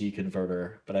I2C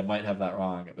converter, but I might have that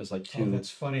wrong. It was like Oh, two that's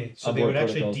funny. So they onboard would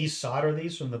actually protocols desolder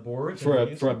these from the board for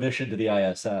a mission to the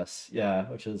ISS. Yeah,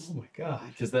 which is Oh my God.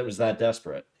 because that was that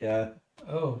desperate. Yeah,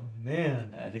 Oh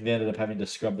man. I think they ended up having to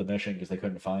scrub the mission because they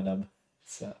couldn't find them.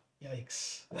 So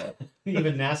Yikes. yeah,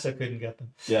 Even NASA couldn't get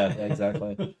them. yeah,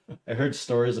 exactly. I heard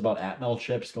stories about Atmel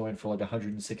chips going for like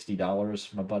 $160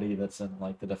 from a buddy that's in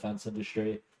like the defense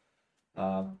industry.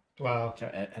 Wow.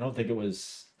 I don't think it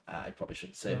was. I probably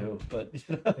shouldn't say who, but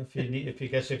If you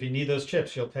need those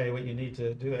chips, you'll pay what you need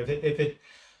to do it. If it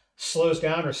slows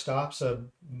down or stops a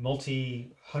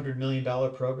multi-$100 million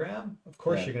program, of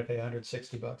course Yeah. you're going to pay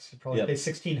 $160. You probably Yep. pay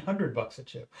 $1,600 a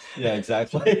chip. yeah,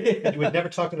 exactly. You would never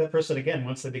talk to that person again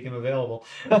once they became available.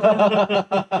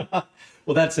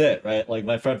 Well, that's it, right? Like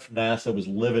my friend from NASA was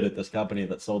livid at this company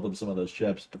that sold them some of those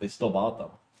chips, but they still bought them.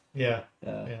 Yeah,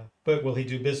 Yeah. yeah. But will he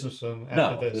do business with them No,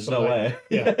 after the there's no supply? way.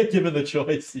 Yeah. Given the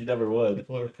choice, you never would.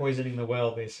 People are poisoning the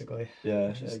well, basically. Yeah,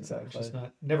 Which is exactly.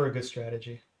 never a good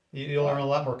strategy. You'll earn a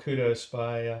lot more kudos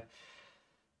by,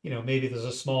 maybe there's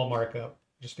a small markup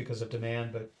just because of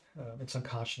demand, but it's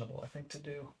unconscionable, I think, to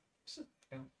do. So,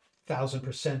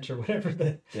 1,000% or whatever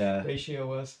the Yeah. ratio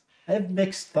was. I have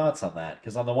mixed thoughts on that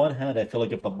because on the one hand, I feel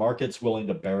like if the market's willing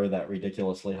to bear that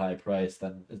ridiculously high price,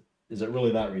 then is it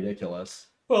really that ridiculous?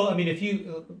 Well, I mean, if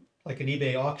you, like an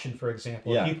eBay auction, for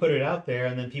example, Yeah. if you put it out there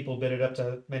and then people bid it up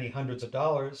to many hundreds of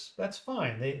dollars, that's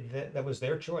fine. That was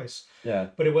their choice. Yeah.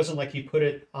 But it wasn't like you put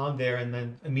it on there and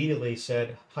then immediately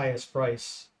said highest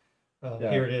price.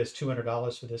 Yeah. Here it is,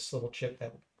 $200 for this little chip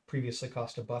that previously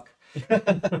cost a buck.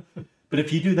 But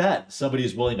if you do that, somebody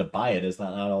is willing to buy it. Is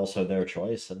that not also their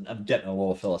choice? And I'm getting a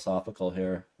little philosophical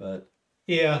here, but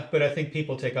Yeah, but I think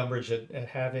people take umbrage at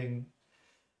having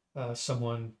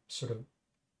someone sort of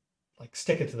like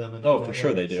stick it to them in oh, for that sure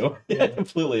way. they do. So I yeah,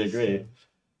 completely agree. so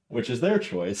Which is their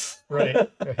choice. right,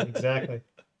 right, exactly.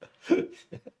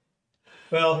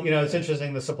 Well, it's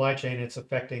interesting, the supply chain, it's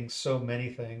affecting so many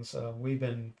things. We've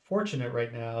been fortunate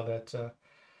right now that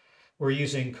we're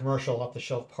using commercial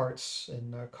off-the-shelf parts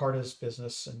in Carta's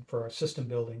business and for our system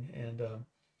building, and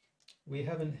we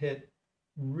haven't hit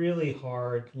really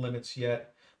hard limits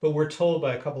yet. But we're told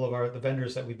by a couple of the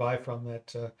vendors that we buy from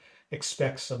that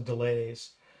expect some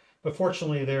delays. But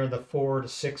fortunately, they're in the 4 to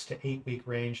 6 to 8 week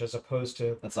range as opposed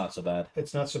to That's not so bad.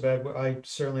 it's not so bad. I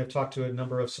certainly have talked to a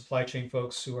number of supply chain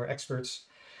folks who are experts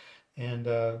and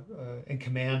in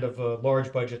command of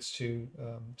large budgets to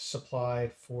supply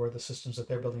for the systems that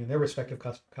they're building in their respective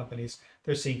companies.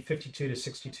 They're seeing 52 to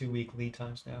 62 week lead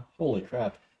times now, Holy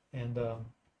crap. and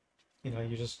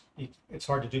it's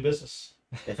hard to do business.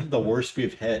 I think the worst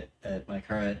we've hit at my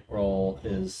current role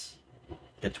is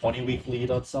a 20-week lead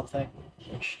on something,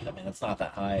 which, I mean, that's not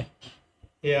that high.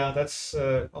 Yeah, that's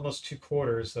almost 2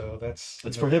 quarters though. That's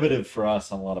It's prohibitive for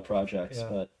us on a lot of projects, yeah,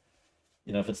 but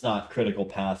if it's not critical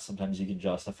path, sometimes you can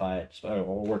justify it. Just, oh,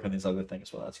 we'll work on these other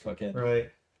things while that's cooking. right.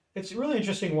 It's really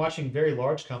interesting watching very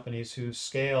large companies whose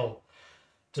scale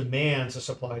demands a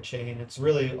supply chain. It's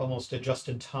really almost a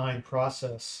just-in-time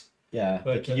process. Yeah,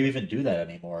 but But can you even do that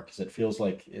anymore? Because it feels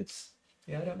like it's.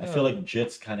 yeah, I don't I feel know. like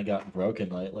JIT's kind of gotten broken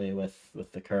lately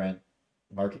with the current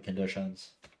market conditions.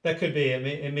 That could be.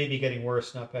 It may be getting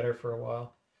worse, not better for a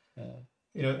while. Yeah.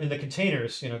 In the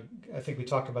containers, I think we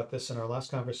talked about this in our last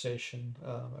conversation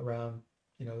around,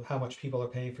 how much people are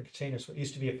paying for containers. What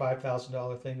used to be a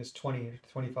 $5,000 thing is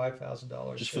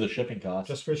 $25,000 Just for the shipping costs.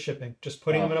 just for shipping, just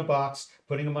putting them in a box,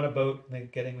 putting them on a boat, and then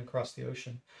getting them across the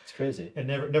ocean. It's crazy. And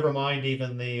never mind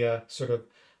even the sort of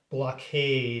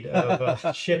blockade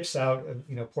of ships out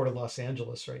of Port of Los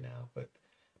Angeles right now.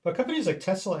 But companies like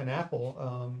Tesla and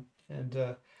Apple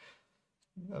and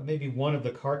maybe one of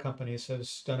the car companies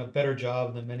has done a better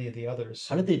job than many of the others.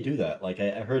 How did they do that? Like I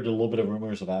heard a little bit of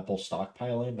rumors of Apple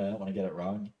stockpiling, but I don't want to get it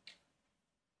wrong.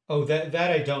 Oh, that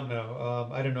I don't know.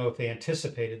 I don't know if they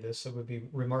anticipated this. It would be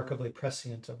remarkably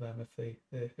prescient of them if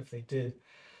they did.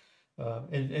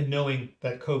 And knowing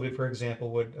that COVID, for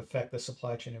example, would affect the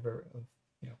supply chain of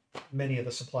many of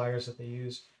the suppliers that they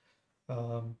use.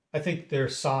 I think their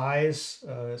size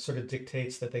sort of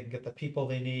dictates that they can get the people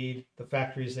they need, the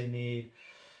factories they need,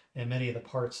 and many of the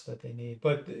parts that they need.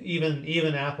 But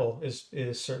even Apple is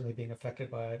certainly being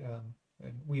affected by it.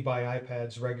 And we buy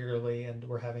iPads regularly, and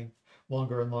we're having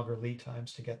longer and longer lead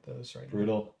times to get those right now.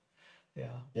 Brutal. Yeah.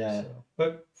 Yeah. So, but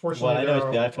Well, fortunately, I there know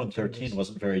are the iPhone alternatives. 13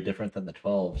 wasn't very different than the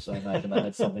 12, so I imagine that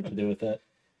had something to do with it.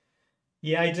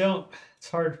 Yeah, I don't. It's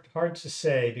hard to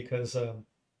say because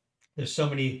there's so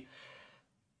many.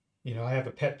 I have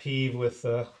a pet peeve with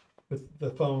the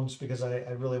phones because I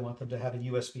really want them to have a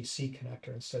USB-C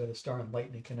connector instead of this darn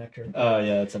Lightning connector. Oh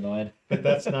yeah, it's annoying. But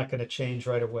that's not going to change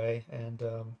right away. And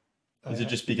Is it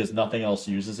just because nothing else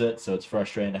uses it, so it's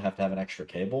frustrating to have an extra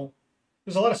cable?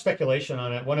 there's a lot of speculation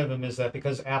on it. One of them is that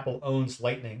because Apple owns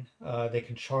Lightning, they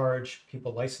can charge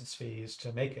people license fees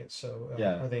to make it. So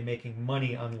Yeah. are they making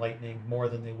money on Lightning more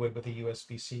than they would with a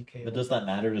USB-C But cable? does that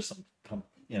matter to some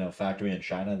factory in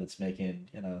China that's making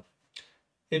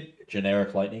It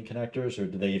generic lightning connectors, or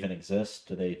do they even exist?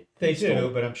 Do They still?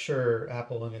 do, but I'm sure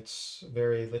Apple, in its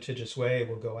very litigious way,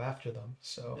 will go after them.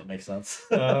 So It makes sense.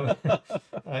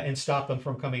 and stop them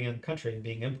from coming in the country and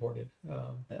being imported.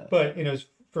 Yeah. But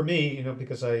for me,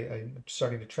 because I'm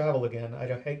starting to travel again, I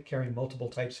don't hate carrying multiple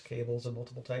types of cables and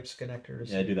multiple types of connectors,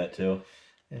 Yeah, I do that too.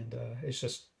 and it's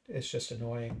just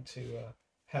annoying to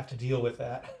have to deal with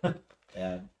that.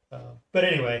 Yeah. But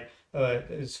anyway,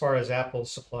 as far as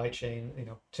Apple's supply chain,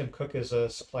 Tim Cook is a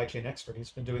supply chain expert.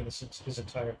 He's been doing this his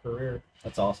entire career,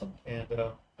 That's awesome. and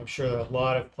I'm sure that a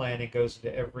lot of planning goes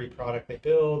into every product they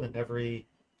build and every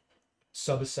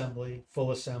sub-assembly,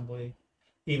 full assembly,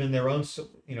 even their own,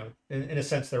 in a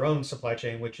sense, their own supply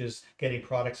chain, which is getting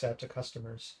products out to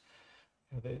customers.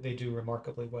 They do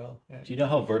remarkably well. And Do you know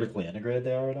how vertically integrated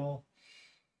they are at all?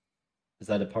 Is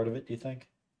that a part of it, do you think?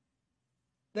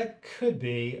 that could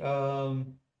be.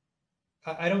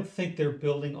 I don't think they're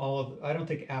building I don't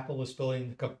think Apple is building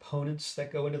the components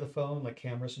that go into the phone, like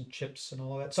cameras and chips and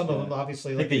all of that. Some of Yeah. them,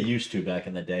 obviously, I think they used to back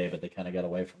in the day, but they kind of got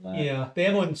away from that. yeah, the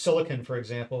M1 Silicon, for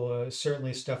example, is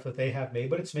certainly stuff that they have made,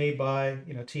 but it's made by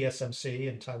TSMC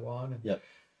in Taiwan, and Yep.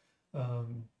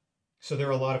 um, So there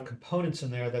are a lot of components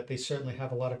in there that they certainly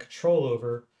have a lot of control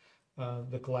over,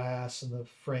 the glass and the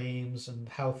frames and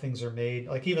how things are made.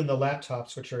 Like even the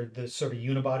laptops, which are the sort of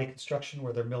unibody construction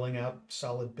where they're milling out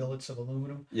solid billets of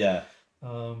aluminum. Yeah,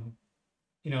 Um,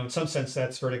 in some sense,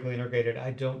 that's vertically integrated.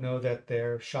 I don't know that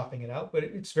they're shopping it out, but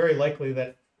it's very likely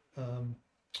that um,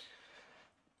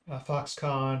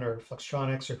 Foxconn or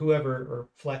Flextronics or whoever or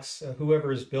Flex,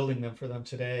 whoever is building them for them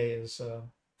today is. I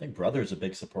think Brother's a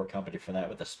big support company for that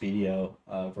with the Speedio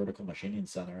vertical machining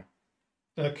center.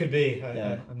 Could be.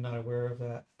 Yeah, I'm not aware of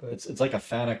that, but it's like a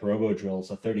Fanuc Robo Drill. It's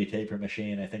a 30 taper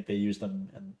machine. I think they use them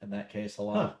in that case a huh.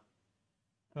 lot.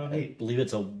 Oh, I neat. believe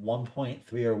it's a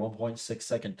 1.3 or 1.6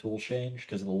 second tool change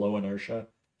because of the low inertia,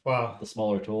 Wow. the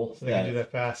smaller tool. So they Yeah, can do it's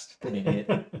that fast. pretty neat.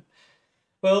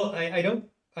 Well, I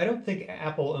don't think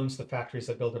Apple owns the factories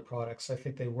that build their products. I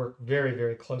think they work very,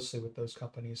 very closely with those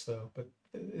companies, though. But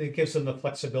it gives them the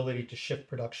flexibility to shift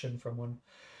production from one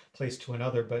place to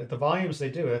another. But the volumes they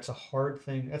do, that's a hard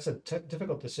thing. That's a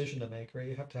difficult decision to make, right?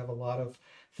 You have to have a lot of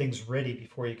things ready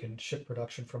before you can ship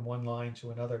production from one line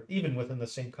to another, even within the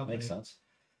same Makes company. sense.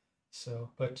 So,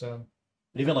 but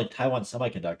But even like Taiwan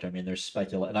Semiconductor, I mean, there's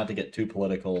not to get too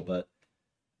political, but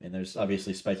I mean, there's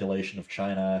obviously speculation of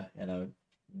China,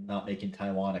 not making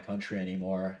Taiwan a country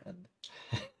anymore, and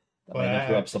that well, might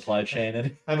interrupt supply chain.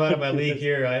 And I'm out of my league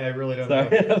here. I really don't sorry,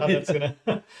 know how that's gonna.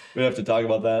 we have to talk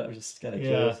about that. I'm just kind of Yeah.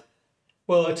 curious.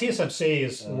 Well, TSMC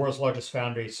is the Uh, world's largest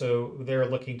foundry, so they're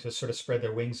looking to sort of spread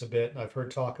their wings a bit. I've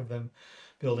heard talk of them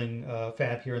building a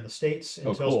fab here in the States.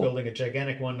 oh, Intel's cool. building a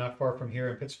gigantic one not far from here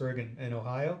in Pittsburgh in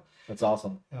Ohio, That's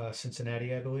awesome.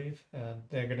 Cincinnati, I believe.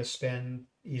 They're going to spend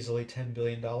easily $10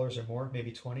 billion or more,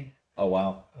 maybe 20. Oh,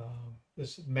 wow.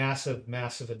 There's massive,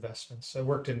 massive investments. I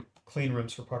worked in clean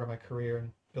rooms for part of my career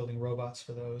and building robots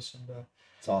for those, and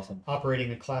It's awesome.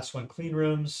 operating in class one clean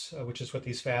rooms, which is what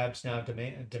these fabs now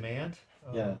demand,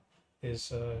 Yeah.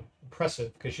 is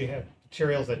impressive because you have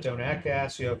materials that don't act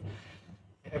gas. You have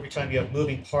every time you have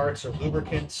moving parts or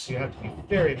lubricants, you have to be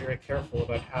very, very careful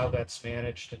about how that's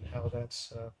managed and how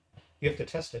that's you have to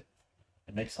test it.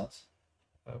 It makes sense.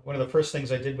 One of the first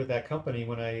things I did with that company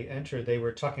when I entered, they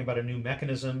were talking about a new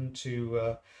mechanism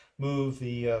to move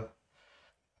the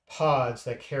pods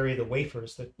that carry the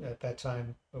wafers. That at that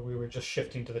time we were just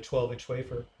shifting to the 12-inch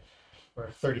wafer or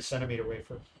 30 centimeter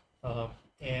wafer, um,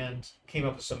 and came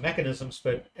up with some mechanisms.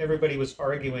 But everybody was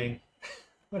arguing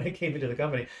when I came into the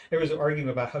company. Everybody was arguing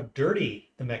about how dirty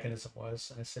the mechanism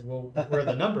was, and I said, "Well, where are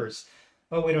the numbers?"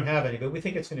 Oh, we don't have any, but we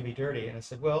think it's going to be dirty. And I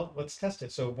said, "Well, let's test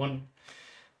it." So one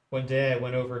day I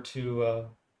went over to.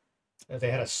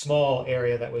 They had a small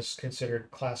area that was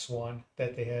considered class one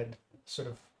that they had sort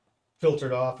of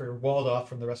filtered off or walled off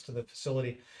from the rest of the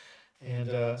facility.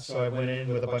 And so I went in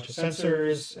with a bunch of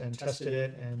sensors and tested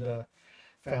it and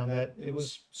found that it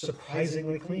was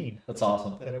surprisingly clean, That's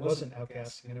awesome. that it wasn't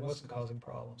outgassing and it wasn't causing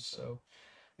problems. So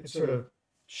it sort of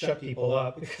shut people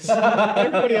up because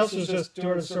everybody else was just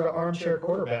doing sort of armchair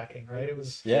quarterbacking, right? It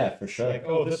was Yeah, for sure. like,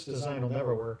 oh, this design will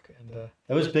never work. And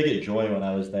That was big at Joy when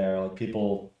I was there. Like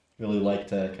people really like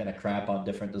to kind of crap on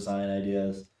different design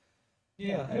ideas.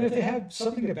 yeah, and if they have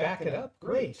something to back it up,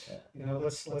 great. Yeah.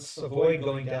 Let's avoid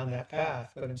going down that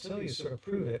path. But until you sort of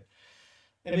prove it,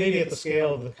 and maybe at the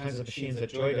scale of the kinds of machines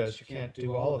that Joy does, you can't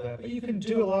do all of that, but you can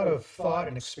do a lot of thought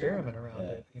and experiment around Yeah.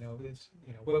 it.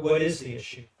 What is the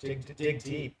issue? Dig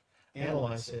deep,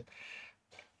 analyze it,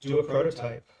 do a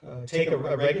prototype, take a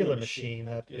regular machine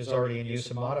that is already in use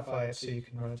and modify it so you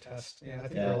can run a test. Yeah, I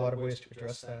think there are a lot of ways to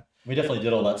address that. We definitely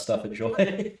did all that stuff at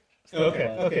Joy.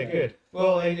 Okay, good.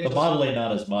 Well, The modeling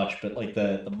not as much, but like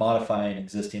the modifying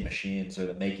existing machines or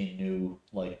the making new,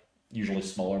 like usually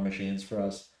smaller machines for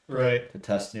us right. to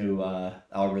test new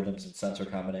algorithms and sensor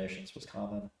combinations was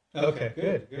common. Okay,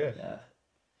 good. Yeah.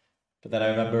 But then I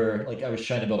remember, like, I was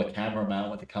trying to build a camera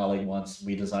mount with a colleague once.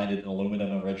 We designed it in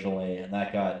aluminum originally, and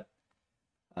that got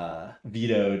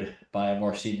vetoed by a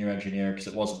more senior engineer because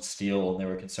it wasn't steel, and they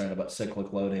were concerned about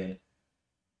cyclic loading.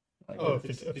 Like, Oh, if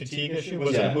it's a fatigue issue,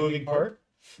 was it Yeah. a moving part?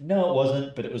 no, it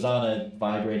wasn't, but it was on a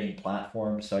vibrating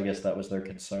platform, so I guess that was their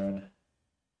concern.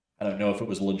 I don't know if it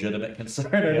was a legitimate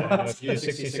concern or Yeah, not. if you do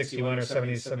 60, 61 or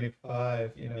 70,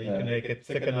 75, you Yeah. can make it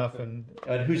thick enough and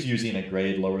And who's using a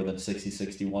grade lower than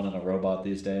 6061 in a robot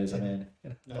these days? I Yeah. mean,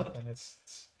 nothing. It's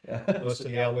yeah. most of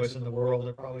the alloys in the world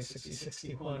are probably 60,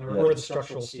 61 or the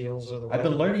structural steels or the I've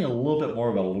been welding. learning a little bit more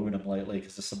about aluminum lately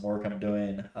because of some work I'm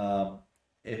doing.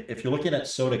 If you're looking at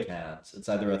soda cans, it's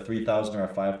either a 3000 or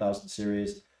a 5000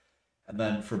 series. And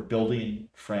then for building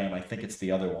frame, I think it's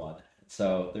the other one.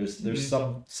 So there's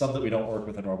Mhm. some that we don't work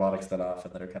with in robotics that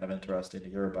often that are kind of interesting to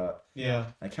hear about. Yeah.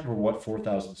 I can't remember what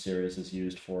 4000 series is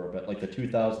used for, but like the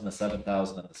 2000, the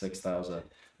 7000, and the 6000,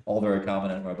 all very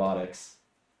common in robotics.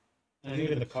 And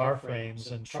even the car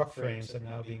frames and truck frames that are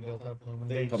now being built up aluminum.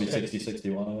 They Probably said,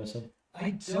 6061, I would assume.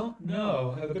 I don't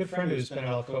know. I have a good friend who's been at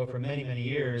Alcoa for many, many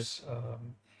years,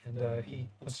 and he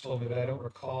once told me, but I don't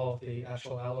recall the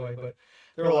actual alloy. But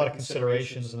there are a lot of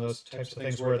considerations and those types of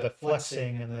things where the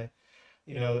flexing and the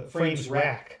frames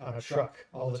rack on a truck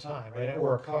all the time, right,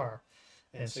 or a car,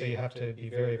 and so you have to be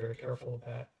very, very careful of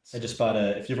that. I So, just bought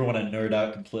a, if you ever want to nerd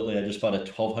out completely, I just bought a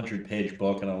 1200-page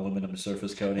book on aluminum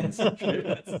surface coatings. wow,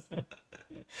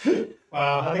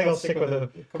 I think I'll stick with a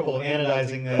couple of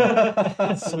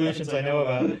anodizing solutions I know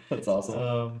about. That's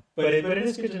awesome. But it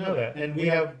is good to know that. And we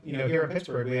have, here in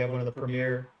Pittsburgh, we have one of the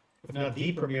premier, if not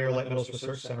the premier, light metals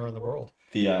research center in the world.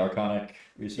 The Arconic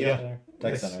Research Yeah, Center,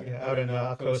 Tech Center. yeah, out in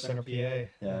Alcoa Center, PA, Yeah.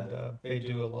 and they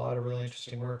do a lot of really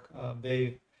interesting work.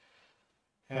 They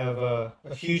have a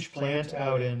huge plant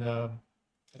out in, I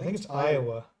think it's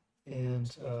Iowa, and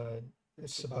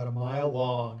it's about a mile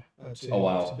long Oh to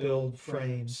wow. build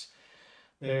frames.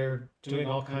 They're doing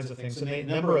all kinds of things, and the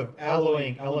number of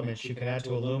alloying elements you can add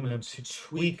to aluminum to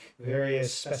tweak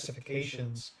various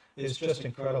specifications is just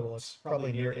incredible. It's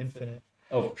probably near infinite,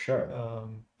 Oh, for sure.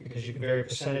 because you can vary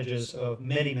percentages of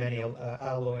many, many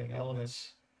alloying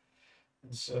elements.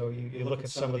 And so you look at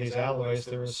some of these alloys,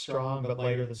 they're as strong but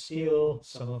lighter than steel.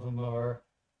 Some of them are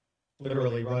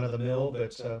literally run of the mill,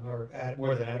 but are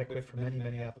more than adequate for many,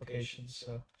 many applications.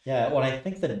 So, Yeah, well, I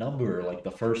think the number, like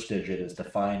the first digit, is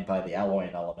defined by the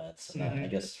alloying elements, and then I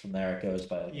mhm. guess from there it goes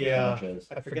by like Yeah, percentages.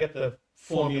 I forget the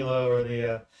formula or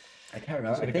the I can't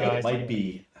remember. sort I of think it guys might behind it.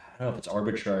 be. I don't know if it's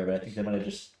arbitrary, but I think they might have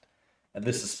just. And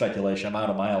this is speculation. I'm out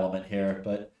of my element here,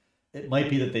 but it might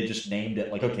be that they just named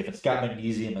it like, okay, if it's got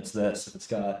magnesium, it's this. If it's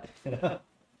got,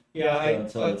 Yeah,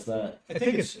 so it's that. I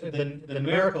think it's the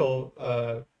numerical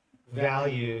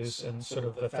values and sort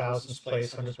of the thousands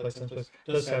place, hundreds place, tens place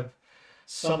does have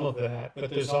some of that, but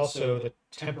there's also the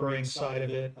tempering side of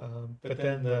it. But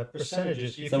then the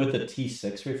percentages you Is that can, what the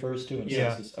T6 refers to? And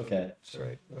yeah, six is okay. that's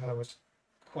right, how it's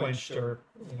quenched or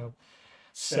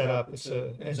set up.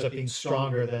 Ends up being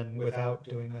stronger than without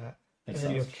doing that. And Makes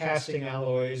then you sense. have casting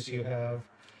alloys, you have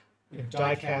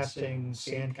die casting,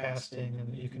 sand casting,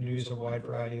 and you can use a wide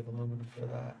variety of aluminum for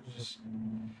that. It's just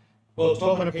well,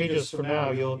 1,200 pages from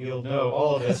now, you'll know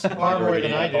all of this far You're more than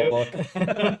reading I that whole do.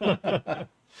 book.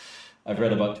 I've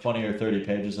read about 20 or 30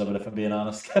 pages of it, if I'm being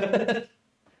honest.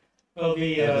 Well,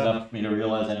 That's enough for me to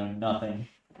realize I know nothing.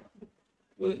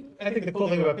 I think the cool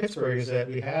thing about Pittsburgh is that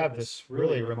we have this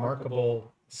really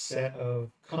remarkable set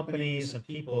of companies and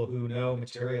people who know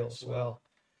materials well.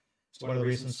 It's one of the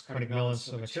reasons Carnegie Mellon's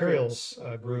materials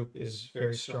group is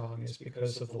very strong, is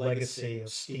because of the legacy of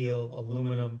steel,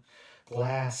 aluminum,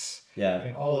 glass, Yeah,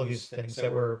 and all of these things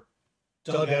that were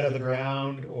dug out of the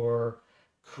ground or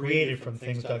created from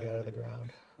things dug out of the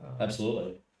ground. Um,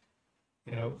 absolutely.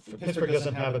 Pittsburgh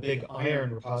doesn't have a big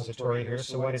iron repository here,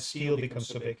 so why did steel become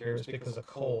so big here? It's because of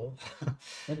coal.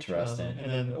 Interesting.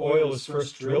 And then oil was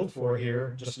first drilled for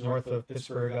here, just north of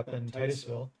Pittsburgh, up in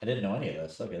Titusville. I didn't know any of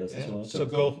this. Okay, this is Yeah. one. So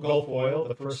Gulf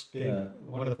Oil, Yeah.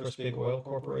 one of the first big oil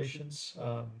corporations.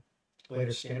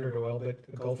 Later Standard Oil,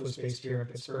 but Gulf was based here in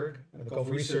Pittsburgh. The Gulf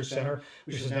Research Center,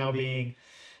 which is now being,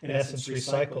 in essence,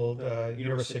 recycled.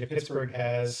 University of Pittsburgh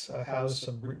has housed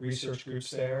some research groups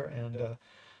there, and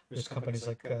there's companies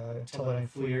like Teledyne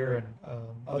FLIR and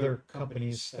other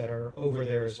companies that are over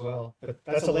there as well. But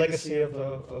that's a legacy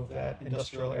of that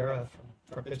industrial era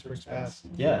from Pittsburgh's past.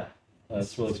 Yeah,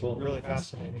 that's really cool. Really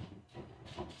fascinating.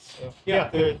 So yeah,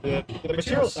 the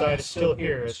material side is still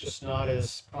here. It's just not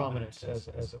as prominent as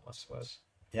it once was.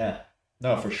 Yeah,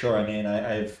 no, for sure. I mean,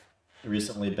 I've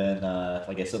recently been,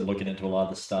 like I said, looking into a lot of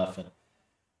this stuff, and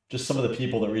just some of the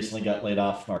people that recently got laid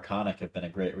off from Arconic have been a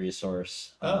great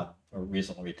resource, Oh, or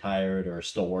recently retired, or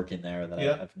still working there that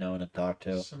yeah, I've known and talked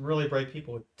to. some really bright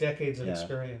people with decades of Yeah,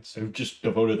 experience. who've just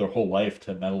devoted their whole life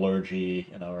to metallurgy,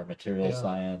 or material Yeah.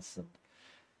 science, and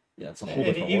yeah, it's a whole And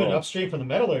different even world. upstream from the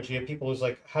metallurgy, people who's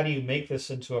like, how do you make this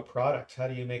into a product? How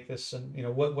do you make this, and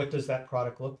what does that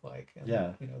product look like? And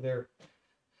Yeah, they're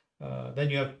then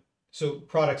you have so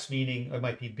products meaning it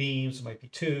might be beams, it might be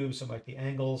tubes, it might be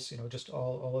angles, just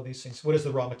all of these things. What does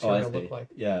the raw oh, I material look see. like?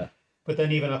 Yeah, But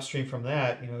then even upstream from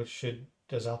that,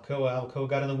 does Alcoa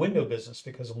got in the window business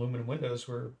because aluminum windows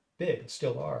were big and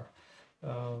still are.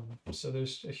 So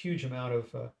there's a huge amount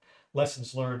of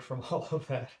lessons learned from all of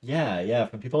that. yeah.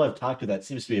 From people I've talked to, that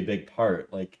seems to be a big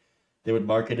part. Like they would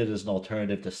market it as an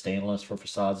alternative to stainless for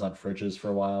facades on fridges for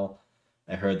a while,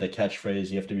 I heard the catchphrase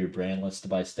 "You have to be brainless to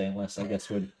buy stainless." I guess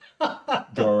would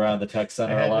go around the tech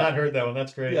I center a had not lot. heard that one.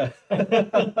 That's great. Yeah.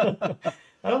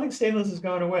 I don't think stainless has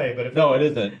gone away, but if No, it,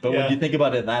 it isn't. But when you yeah, think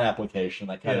about it in that application,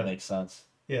 that kind of yeah, makes sense.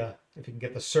 yeah, if you can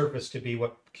get the surface to be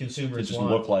what To consumers just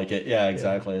want, look like it. Yeah, yeah,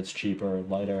 exactly. It's cheaper and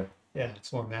lighter, yeah,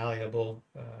 it's more malleable,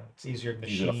 it's easier to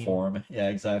easier to machine. form. Yeah,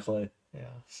 exactly. Yeah,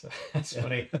 so that's Yeah.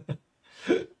 funny.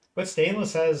 But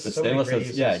stainless has But so many stainless great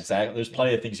has, yeah, uses. exactly. There's Yeah,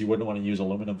 plenty of things you wouldn't want to use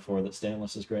aluminum for that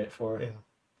stainless is great for. yeah.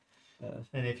 Uh,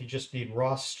 And if you just need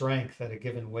raw strength at a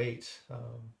given weight,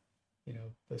 you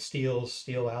know, the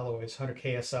steel alloys, 100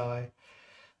 KSI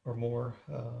or more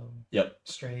yep.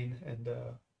 strain, and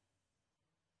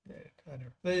I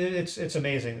don't, it's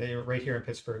amazing. They're right here in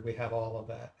Pittsburgh. We have all of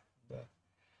that.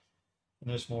 And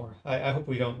there's more. I hope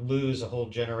we don't lose a whole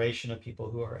generation of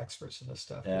people who are experts in this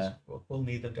stuff, because Yeah. we'll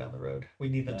need them down the road. We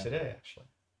need them Yeah. today, actually.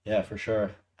 Yeah, for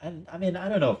sure. And I mean, I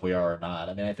don't know if we are or not.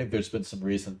 I mean, I think there's been some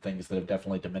recent things that have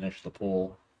definitely diminished the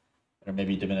pool, or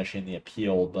maybe diminishing the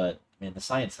appeal. But I mean, the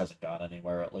science hasn't gone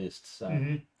anywhere, at least. So,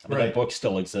 Hmm. I mean, that Right. book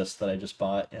still exists that I just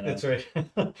bought. That's right.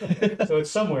 So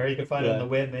it's somewhere. You can find it on Yeah, the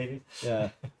web, maybe. yeah.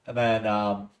 And then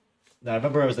now I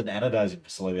remember I was at an anodizing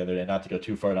facility the other day. Not to go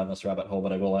too far down this rabbit hole,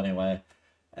 but I will anyway.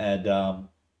 And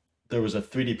there was a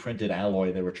 3D printed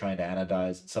alloy they were trying to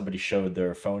anodize, and somebody showed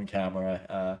their phone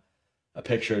camera a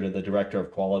picture to the director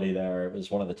of quality there. It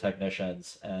was one of the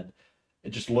technicians, and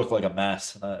it just looked like a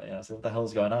mess. And I was like, "What the hell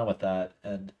is going on with that?"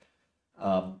 And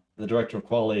the director of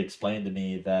quality explained to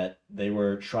me that they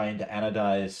were trying to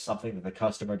anodize something that the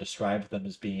customer described them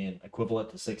as being equivalent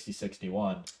to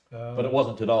 6061, but it Oh,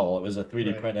 wasn't at all. It was a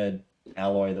 3D right. printed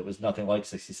alloy that was nothing like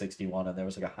 6061, and there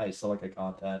was like a high silica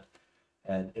content,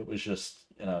 and it was just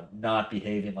not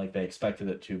behaving like they expected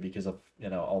it to because of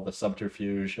all the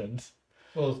subterfuge and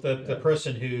Well, the yeah.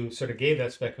 person who sort of gave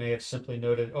that spec may have simply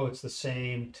noted, oh, it's the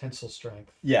same tensile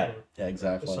strength, Yeah, or yeah,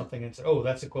 exactly. something, and said, oh,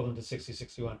 that's equivalent to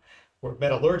 6061. Where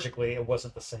metallurgically, it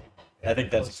wasn't the same. I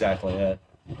think that's Close. exactly it.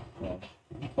 Yeah.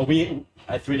 Well,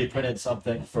 I 3D printed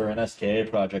something for an SKA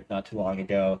project not too long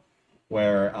ago,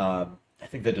 where I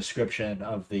think the description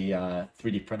of the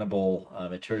 3D printable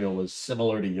material was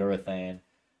similar to urethane,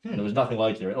 and it Hmm. was nothing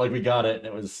like urethane. Like we got it,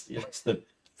 and the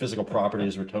physical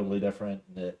properties were totally different,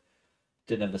 and it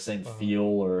didn't have the same Wow. feel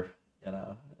or you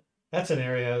know That's an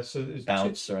area. So there's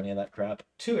bounce or any of that crap.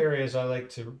 two areas I like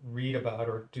to read about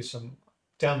or do some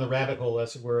down the rabbit hole,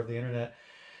 as it were, of the internet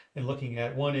and looking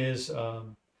at. One is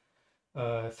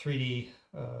 3D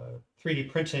 3D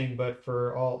printing, but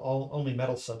for all only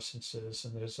metal substances.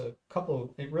 And there's a couple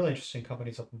of really interesting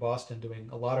companies up in Boston doing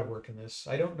a lot of work in this.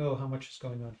 I don't know how much is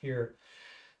going on here.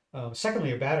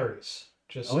 Secondly, are batteries. Oh,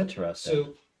 Just interesting.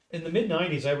 so in the mid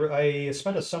 90s, I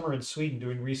spent a summer in Sweden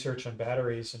doing research on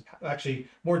batteries and actually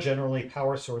more generally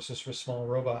power sources for small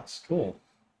robots. Cool.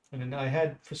 And then I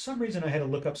had, for some reason, I had to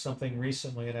look up something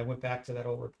recently, and I went back to that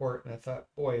old report, and I thought,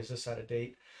 boy, is this out of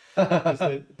date? Because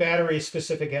the battery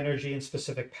specific energy and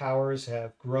specific powers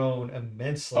have grown Oh,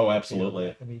 immensely beyond absolutely.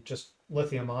 that. I mean, just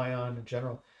lithium ion in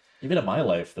general. Even in my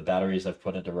life, the batteries I've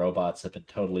put into robots have been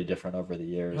totally different over the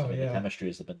years. I Oh mean, the yeah,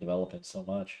 chemistries have been developing so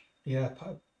much. yeah,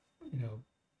 you know,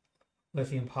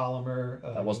 lithium polymer.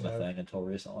 That You wasn't a have thing until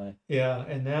recently. yeah,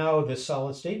 and now the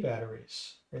solid state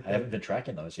batteries. Right, I haven't been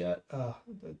tracking those yet. uh,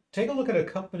 take a look at a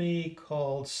company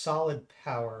called Solid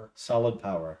Power. Solid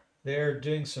power. They're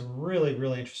doing some really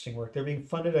interesting work. They're being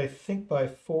funded, I think, by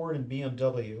Ford and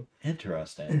BMW,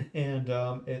 Interesting. and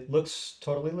it looks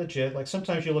totally legit. Like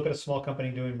sometimes you look at a small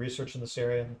company doing research in this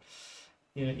area, and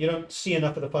you don't see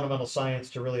enough of the fundamental science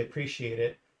to really appreciate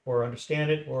it or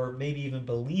understand it or maybe even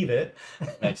believe it,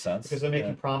 Makes sense. because they're Yeah.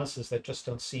 making promises that just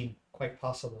don't seem quite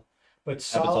possible. But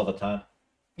Happens all solid, the time.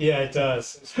 yeah, it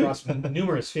does. It's across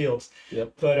numerous fields.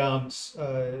 Yep. But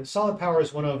Solid Power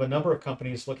is one of a number of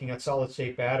companies looking at solid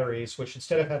state batteries, which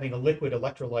instead of having a liquid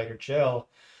electrolyte or gel,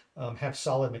 have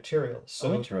solid materials. Oh, So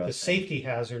the interesting. safety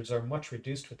hazards are much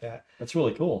reduced with that. That's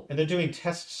really cool. And they're doing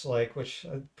tests like, which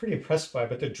I'm pretty impressed by,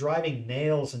 but they're driving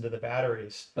nails into the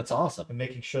batteries That's awesome. and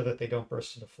making sure that they don't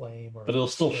burst into flame or But it'll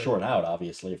still explode. short out,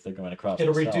 obviously, if they're going across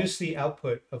It'll the cell. reduce the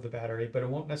output of the battery, but it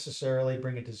won't necessarily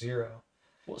bring it to zero.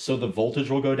 So the voltage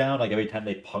will go down, like every time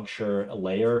they puncture a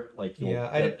layer, like you'll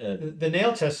Yeah, get a the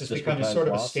nail test is becoming discretized sort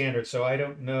of a loss. standard, so I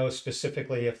don't know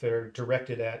specifically if they're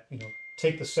directed at,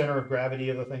 take the center of gravity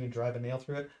of the thing and drive a nail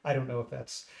through it. I don't know if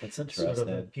that's That's sort of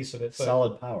a interesting. piece of it, but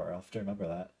Solid power. I'll have to remember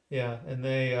that. yeah, and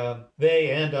they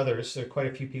and others, there are quite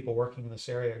a few people working in this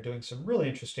area, are doing some really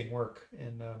interesting work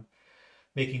in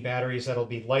making batteries that'll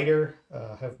be lighter,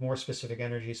 have more specific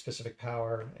energy, specific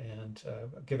power, and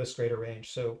give us greater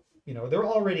range. So they're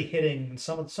already hitting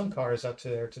some cars out to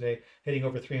there today, hitting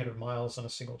over 300 miles on a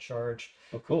single charge.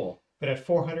 Oh, cool. But at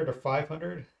 400 or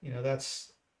 500,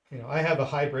 I have a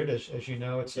hybrid, as you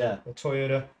know, it's Yeah, a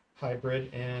Toyota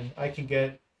hybrid, and I can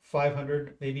get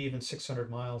 500, maybe even 600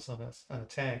 miles on a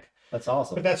tank. that's But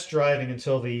awesome. that's driving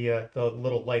until the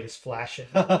little light is flashing.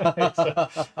 So,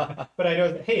 but I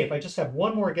know that, hey, if I just have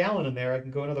one more gallon in there, I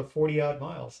can go another 40 odd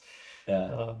miles, Yeah,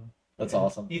 um, that's and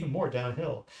awesome. even more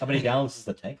downhill. How many gallons does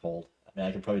the tank hold? I mean,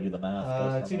 I could probably do the math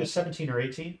based It's on either that. 17 or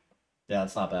 18. Yeah,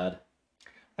 it's not bad.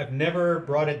 I've never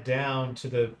brought it down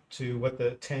to what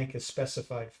the tank is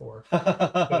specified for.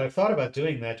 But I've thought about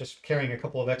doing that, just carrying a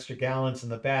couple of extra gallons in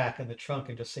the back and the trunk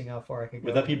and just seeing how far I can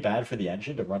Would that go. be bad for the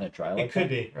engine to run it dry It like could that?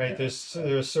 be, right? Yeah, yeah.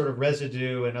 There's sort of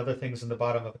residue and other things in the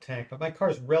bottom of a tank, but my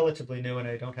car's relatively new and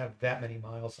I don't have that many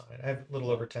miles on it. I have a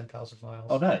little over 10,000 Oh,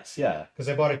 miles nice. Yeah, because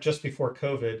I bought it just before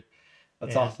COVID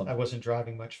that's and I awesome. wasn't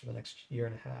driving much for the next year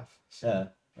and a half. So, Yeah,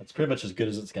 that's pretty much as good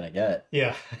as it's gonna get.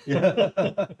 yeah.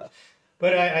 Yeah.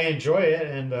 But I enjoy it,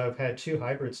 and I've had two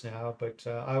hybrids now. But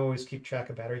I always keep track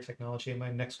of battery technology, and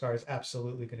my next car is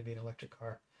absolutely going to be an electric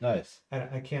car. Nice.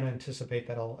 I can't anticipate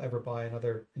that I'll ever buy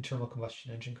another internal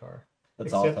combustion engine car,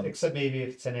 That's except awesome. except maybe if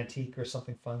it's an antique or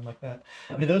something fun like that.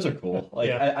 I mean, those are cool. Like,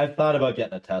 Yeah, I've thought about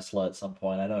getting a Tesla at some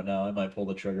point. I don't know. I might pull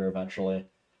the trigger eventually. yeah.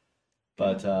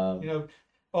 But You know,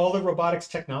 all the robotics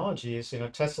technologies.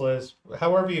 Tesla is.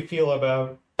 However you feel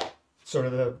about sort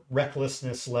of the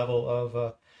recklessness level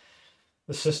of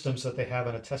the systems that they have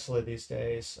in a Tesla these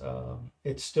days,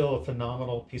 it's still a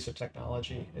phenomenal piece of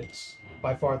technology. It's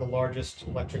by far the largest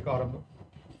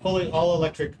fully all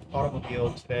electric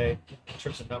automobile today in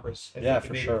terms of numbers. I yeah, think it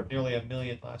for made sure. nearly a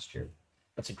million last year.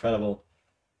 That's incredible.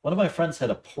 One of my friends had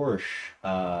a Porsche.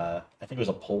 I think it was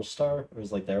a Polestar. It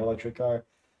was like their electric car,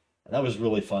 and that was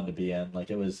really fun to be in. Like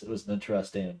it was an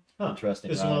Huh. interesting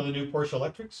This is one of ride. the new Porsche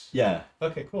electrics? Yeah,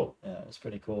 Okay, cool. yeah, it was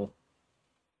pretty cool.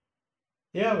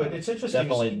 Yeah, but it's interesting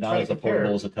Definitely to not try to as affordable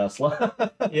compare. as a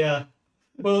Tesla. Yeah.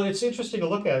 Well, it's interesting to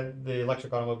look at the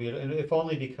electric automobile, and if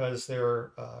only because there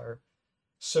are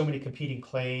so many competing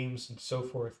claims and so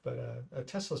forth. But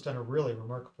Tesla's done a really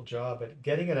remarkable job at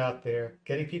getting it out there,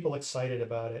 getting people excited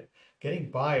about it, getting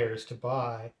buyers to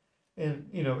buy. And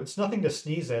it's nothing to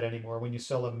sneeze at anymore when you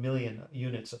sell a million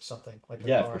units of something like a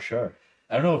Yeah, for car. sure.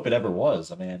 I don't know if it ever was.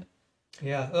 I mean,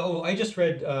 Yeah. Oh, I just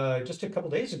read just a couple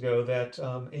days ago that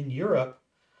in Europe,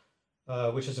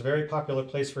 which is a very popular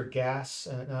place for gas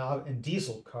and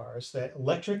diesel cars, that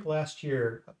electric last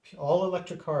year, all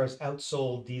electric cars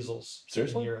outsold diesels in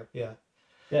seriously? Europe. Yeah.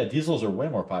 Yeah, diesels are way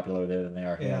more popular there than they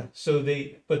are Yeah. here. So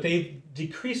but they've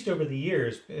decreased over the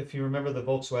years. If you remember the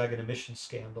Volkswagen emissions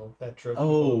scandal that drove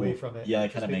people away Oh, from it yeah, it kind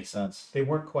because of makes sense. they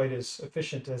weren't quite as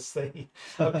efficient as they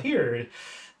appeared.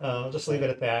 I'll just leave it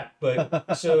at that.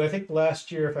 But so I think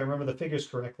last year, if I remember the figures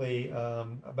correctly,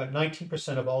 about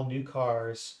 19% of all new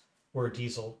cars were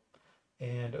diesel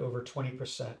and over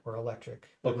 20% were electric.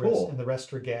 Oh, cool. The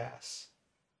rest were gas.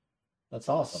 That's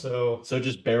awesome. So So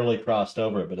just barely crossed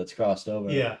over, but it's crossed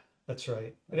over. yeah, that's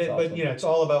right. That's But awesome. it's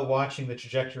all about watching the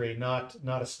trajectory, not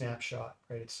a snapshot,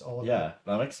 right? It's all about Yeah,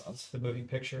 that makes sense. the moving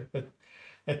picture. But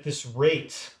at this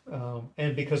rate,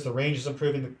 and because the range is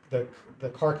improving, the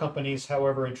car companies,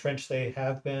 however entrenched they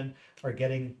have been, are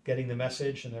getting the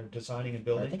message and they're designing and I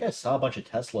building. think I saw a bunch of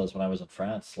Teslas when I was in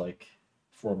France, like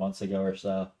 4 months ago or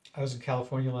so. I was in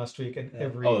California last week, and Yeah.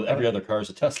 Oh, every other car is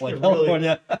a Tesla it in really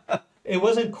California. it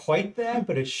wasn't quite that,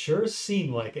 but it sure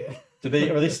seemed like it. Are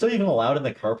they still even allowed in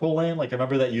the carpool lane? Like I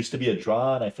remember that used to be a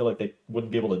draw, and I feel like they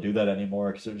wouldn't be able to do that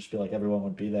anymore because it would just be like everyone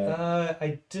would be there.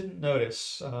 I didn't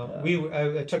notice. Yeah.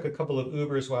 I took a couple of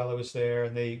Ubers while I was there,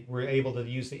 and they were able to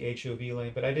use the HOV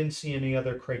lane, but I didn't see any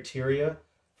other criteria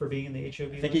for being in the I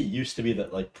HOV think it lane. used to be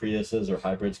that like Priuses or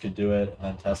hybrids could do it,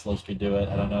 and then Teslas could do it.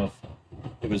 I don't know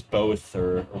if it was both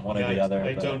or one or Yeah, the other,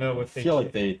 I but don't know I what they feel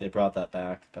like they brought that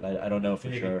back, but I don't know for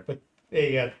maybe, sure. but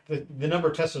yeah, the number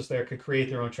of Teslas there could create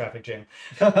their own traffic jam.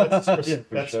 Yeah, for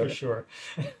That's for sure. sure.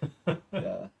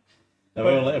 Yeah. But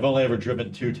I've only ever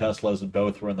driven two Teslas, and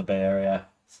both were in the Bay Area.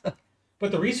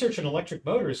 But the research in electric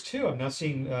motors too. I'm now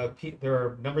seeing there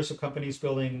are numbers of companies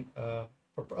building, or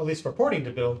at least purporting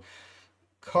to build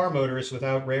car motors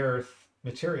without rare earth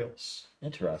materials.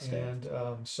 Interesting.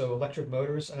 And so electric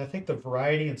motors, and I think the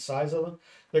variety and size of them,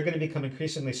 they're going to become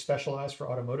increasingly specialized for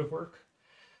automotive work.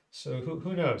 So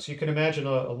who knows? You can imagine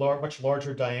much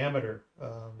larger diameter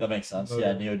That makes sense.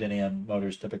 Yeah, motor. neodymium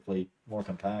motors typically more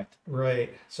compact.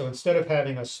 Right. So instead of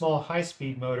having a small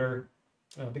high-speed motor,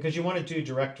 because you want to do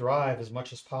direct drive as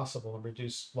much as possible and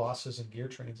reduce losses in gear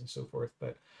trains and so forth,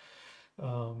 but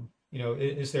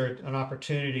is there an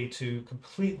opportunity to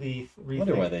completely I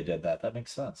wonder why rethink? they did that. That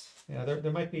makes sense. Yeah,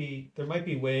 there might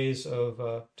be ways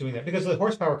of doing that because the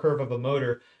horsepower curve of a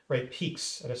motor, right,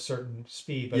 peaks at a certain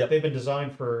speed, but Yep. they've been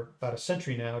designed for about a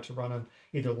century now to run on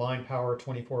either line power,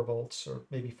 24 volts, or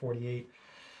maybe 48.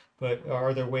 But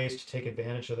are there ways to take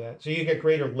advantage of that? So you get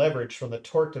greater leverage from the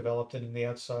torque developed in the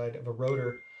outside of a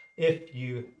rotor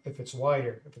if it's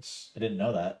wider, if it's I didn't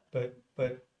know that. but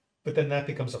but but then that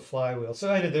becomes a flywheel. So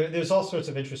there's all sorts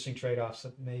of interesting trade-offs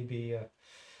that may be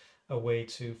a way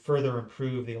to further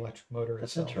improve the electric motor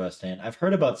That's itself. interesting. I've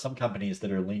heard about some companies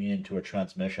that are leaning into a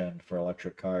transmission for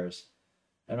electric cars.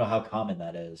 I don't know how common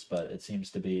that is, but it seems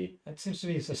to be That seems to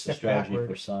be at a least a step strategy for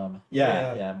backward. some. Yeah,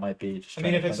 Yeah. yeah, it might be just I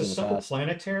trying mean, to if it's cling a to the simple past.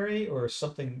 planetary or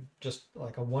something just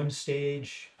like a one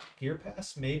stage gear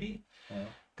pass, maybe. Yeah.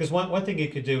 Because one thing you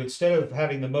could do, instead of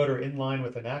having the motor in line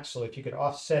with an axle, if you could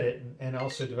offset it and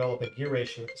also develop a gear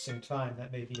ratio at the same time,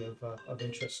 that may be of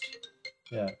interest.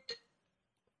 Yeah.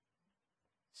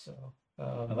 So,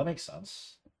 Well, that makes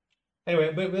sense.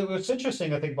 anyway, but what's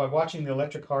interesting, I think, by watching the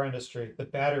electric car industry, the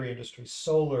battery industry,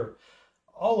 solar,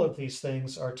 all of these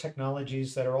things are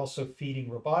technologies that are also feeding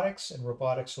robotics, and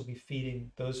robotics will be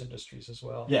feeding those industries as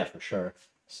well. Yeah, for sure.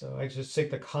 So I just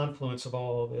think the confluence of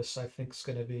all of this, I think, is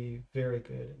going to be very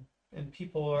good. And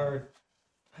people are,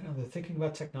 I don't know, they're thinking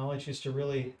about technologies to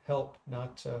really help,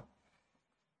 not to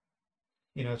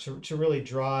really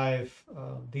drive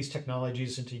these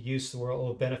technologies into use the world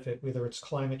will benefit, whether it's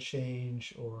climate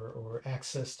change or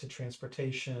access to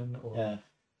transportation or Yeah.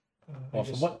 I Well,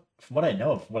 from just what I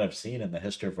know, from what I've seen in the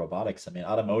history of robotics, I mean,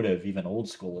 automotive, even old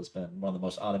school, has been one of the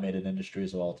most automated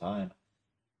industries of all time.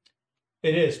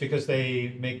 it is because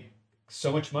they make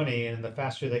so much money, and the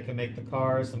faster they can make the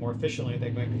cars, the more efficiently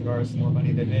they make the cars, the more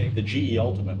money they make. The GE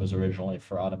Ultimate was originally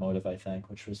for automotive, I think,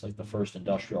 which was like the first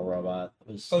industrial robot.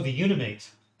 It was Oh, the Unimate.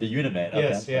 the Unimate. Okay,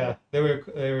 I'm Yes, sorry. yeah. They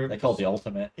were They called it the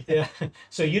Ultimate. yeah.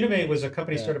 So Unimate was a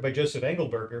company Yeah, started by Joseph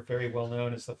Engelberger, very well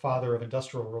known as the father of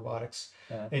industrial robotics,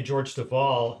 yeah. and George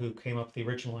Duvall, who came up with the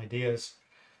original ideas.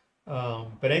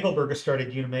 But Engelberger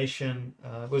started Unimation.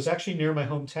 It was actually near my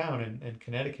hometown in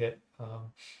Connecticut,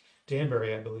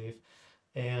 Danbury, I believe.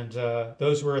 And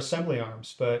those were assembly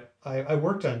arms. But I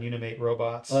worked on Unimate Well,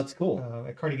 robots that's cool.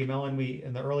 at Carnegie Mellon. We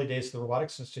in the early days of the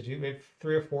Robotics Institute, we had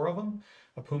three or four of them: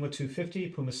 a Puma 250,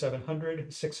 Puma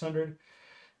 700, 600,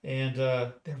 and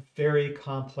they're very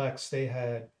complex. They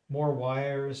had more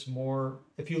wires, more.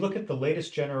 If you look at the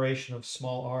latest generation of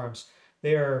small arms,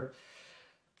 they are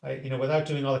without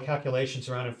doing all the calculations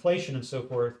around inflation and so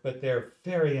forth, but they're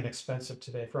very inexpensive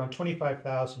today. For around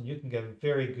 25,000, you can get a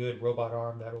very good robot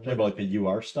arm that'll Talking work. about like the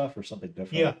UR stuff or something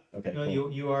different. Yeah, Okay, no,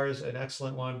 cool. UR is an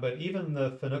excellent one, but even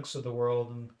the Fanucs of the world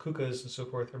and Kukas and so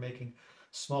forth are making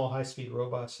small, high-speed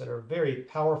robots that are very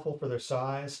powerful for their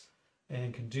size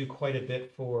and can do quite a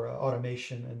bit for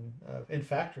automation and in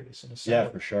factories and Yeah,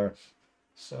 assembly. for sure.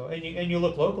 So, and you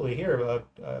look locally here.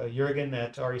 Jurgen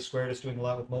at RE Squared is doing a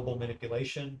lot with mobile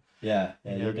manipulation, Yeah,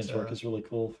 yeah. and Jurgen's work is really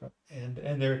cool.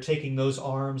 and they're taking those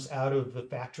arms out of the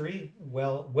factory,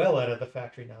 well out of the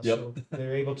factory now. Yep. So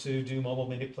they're able to do mobile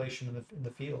manipulation in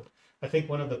the field. I think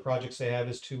one of the projects they have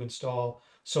is to install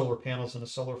solar panels in a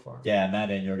solar farm. Yeah,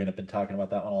 Matt and Jurgen have been talking about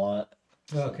that one a lot.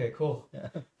 So, Okay, cool. yeah.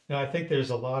 Now I think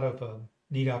there's a lot of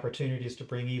neat opportunities to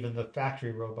bring even the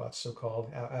factory robots,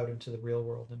 so-called, out into the real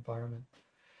world environment.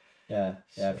 Yeah,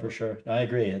 yeah, for So sure. No, I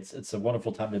agree. It's a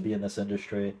wonderful time to be in this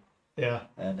industry. yeah,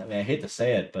 And I mean, I hate to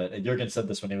say it, but Jurgen said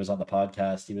this when he was on the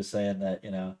podcast. He was saying that,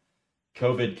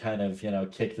 COVID kind of,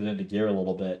 kicked it into gear a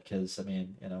little bit because, I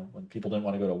mean, when people didn't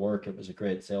want to go to work, it was a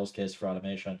great sales case for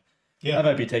automation. I yeah.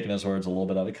 might be taking his words a little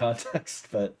bit out of context,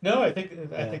 but No, I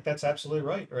yeah, think that's absolutely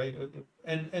right, right?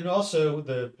 And also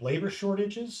the labor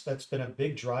shortages, that's been a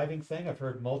big driving thing. I've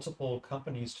heard multiple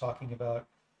companies talking about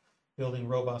building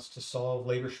robots to solve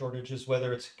labor shortages,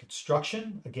 whether it's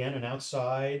construction, again, an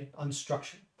outside,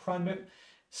 unstructured,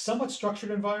 somewhat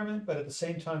structured environment, but at the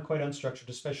same time quite unstructured,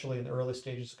 especially in the early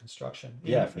stages of construction.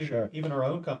 yeah, Even for even, sure. even our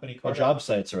own company, Our Carter. job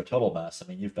sites are a total mess. I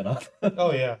mean, you've been on.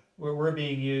 Oh yeah, we're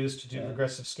being used to do Yeah.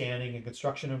 progressive scanning in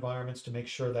construction environments to make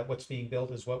sure that what's being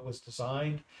built is what was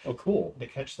designed Oh, cool. to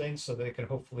catch things, so they can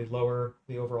hopefully lower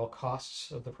the overall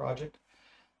costs of the project.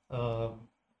 Um,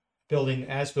 Building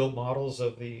as-built models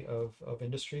of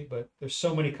industry, but there's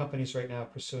so many companies right now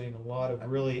pursuing a lot of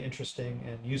really interesting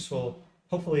and useful,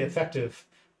 hopefully effective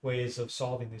ways of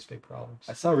solving these big problems.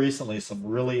 I saw recently some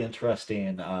really interesting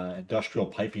industrial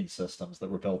piping systems that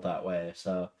were built that way.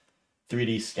 So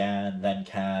 3D scan, then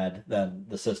CAD, then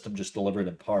the system just delivered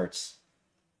in parts.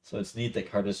 So it's neat that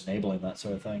Carter's enabling that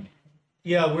sort of thing.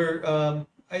 Yeah,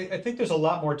 I think there's a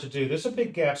lot more to do. There's a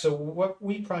big gap. So what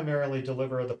we primarily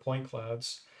deliver are the point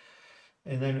clouds.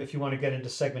 And then if you want to get into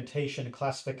segmentation and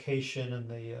classification and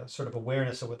the sort of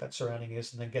awareness of what that surrounding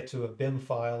is, and then get to a BIM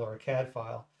file or a CAD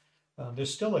file,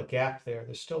 there's still a gap there.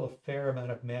 There's still a fair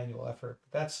amount of manual effort.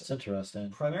 It's That's interesting.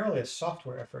 primarily a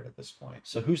software effort at this point.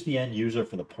 So who's the end user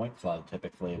for the point cloud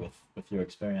typically with your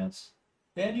experience?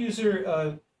 The end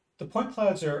user, the point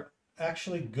clouds are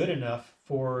actually good enough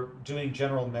for doing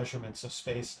general measurements of Oh,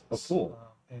 spaces cool.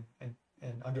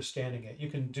 and understanding it. You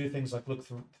can do things like look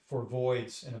through, for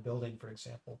voids in a building, for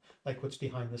example, like what's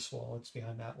behind this wall, what's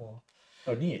behind that wall.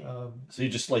 Oh, neat. Um, So you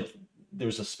just like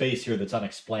there's a space here that's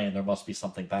unexplained. There must be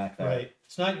something back there. right.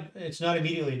 It's not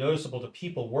immediately noticeable to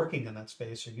people working in that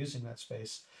space or using that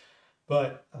space,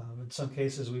 but in some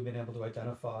cases we've been able to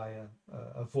identify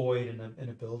a void in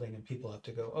a building, and people have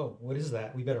to go, oh, what is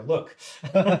that? We better look.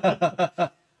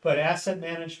 But asset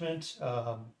management,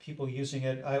 people using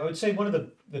it, I would say one of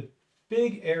the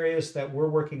big areas that we're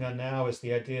working on now is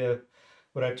the idea,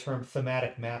 what I term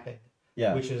thematic mapping,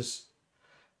 Yeah. which is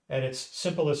at its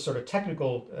simplest sort of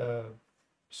technical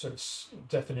sort of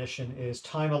definition is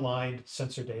time aligned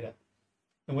sensor data.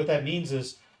 And what that means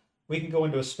is we can go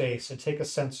into a space and take a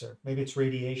sensor. Maybe it's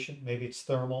radiation, maybe it's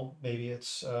thermal, maybe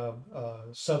it's Oh,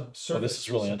 subsurface this is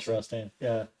really sensor. interesting.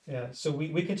 Yeah. Yeah, so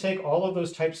we can take all of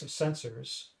those types of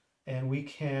sensors and we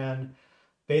can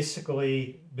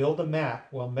basically build a map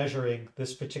while measuring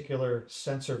this particular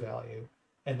sensor value.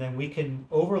 And then we can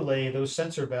overlay those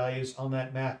sensor values on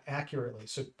that map accurately.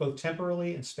 So both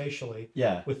temporally and spatially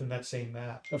Yeah. within that same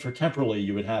map. But for temporally,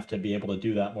 you would have to be able to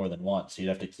do that more than once. You'd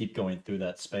have to keep going through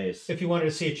that space. If you wanted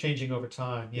to see it changing over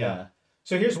time, yeah. Yeah.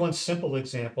 So here's one simple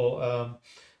example.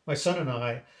 My son and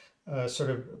I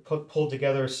sort of pulled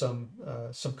together some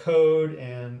code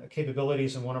and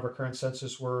capabilities in one of our current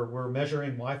sensors where we're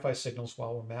measuring Wi-Fi signals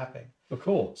while we're mapping. Oh,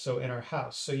 cool. So in our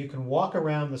house, so you can walk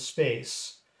around the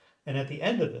space, and at the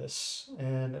end of this,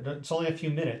 and it's only a few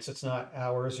minutes, it's not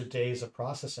hours or days of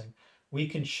processing, we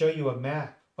can show you a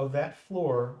map of that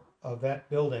floor of that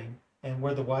building and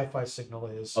where the Wi-Fi signal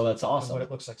is Oh, that's and what awesome.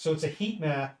 it looks like. So it's a heat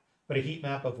map, but a heat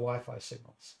map of Wi-Fi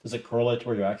signals. Does it correlate to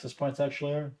where your access points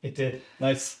actually are? It did,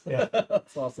 Nice. yeah.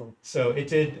 That's awesome. So it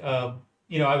did. I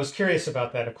was curious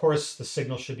about that. Of course, the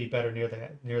signal should be better near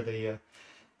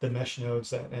the mesh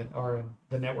nodes that are in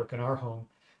the network in our home,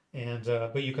 and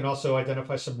but you can also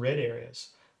identify some red areas.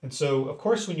 And so, of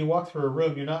course, when you walk through a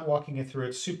room, you're not walking it through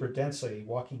it super densely.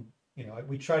 Walking,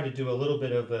 we try to do a little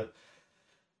bit of the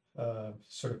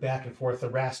sort of back and forth, the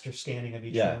raster scanning of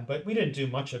each Yeah. room, but we didn't do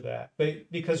much of that. But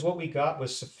because what we got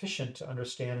was sufficient to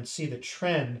understand and see the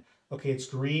trend. Okay, it's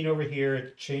green over here,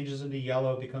 it changes into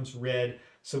yellow, becomes red.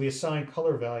 So we assign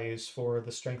color values for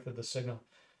the strength of the signal.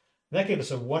 And that gave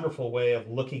us a wonderful way of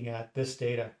looking at this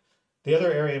data. The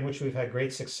other area in which we've had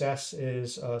great success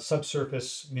is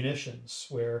subsurface munitions,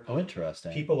 where Oh,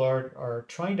 interesting. people are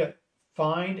trying to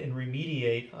find and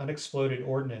remediate unexploded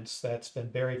ordnance that's been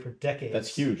buried for decades.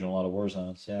 That's huge in a lot of war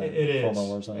zones. Yeah. It is. Former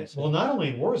war zones. Well, not only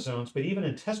in war zones, but even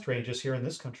in test ranges here in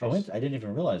this country. Oh, I didn't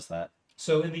even realize that.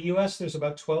 So in the US, there's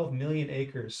about 12 million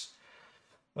acres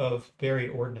of buried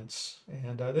ordnance.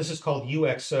 And this is called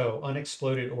UXO,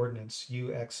 unexploded ordnance,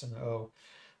 UX and O.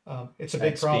 It's a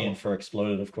big X problem. being for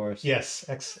exploded, of course. Yes,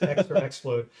 X or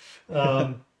explode.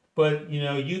 But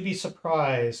you'd be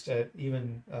surprised at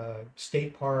even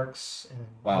state parks and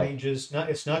Wow. ranges.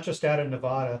 It's not just out in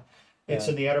Nevada. It's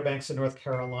Yeah. in the Outer Banks of North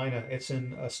Carolina. It's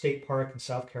in a state park in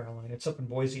South Carolina. It's up in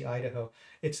Boise, Idaho.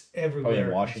 It's Oh, everywhere yeah, in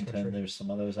this Washington. country. There's some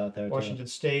others out there too. Washington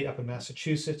State, up in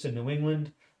Massachusetts, and New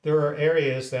England. There are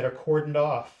areas that are cordoned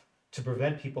off to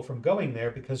prevent people from going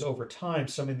there because over time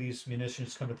some of these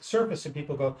munitions come to the surface and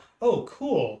people go, "Oh,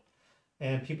 cool,"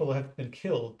 and people have been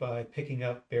killed by picking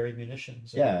up buried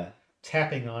munitions, Yeah.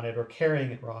 tapping on it, or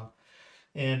carrying it wrong.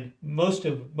 And most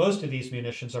of these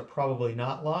munitions are probably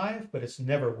not live, but it's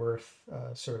never worth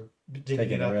sort of digging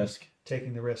Taking it the up, risk.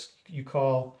 taking the risk. You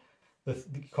call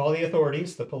the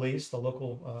authorities, the police, the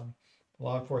local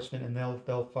law enforcement, and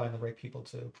they'll find the right people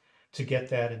to get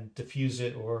that and diffuse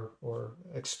it or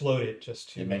explode it just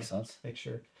to It makes sense. make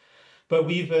sure. But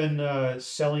we've been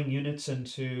selling units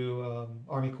into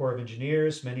Army Corps of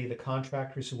Engineers. Many of the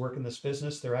contractors who work in this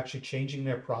business, they're actually changing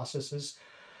their processes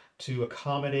to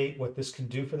accommodate what this can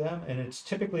do for them, and it's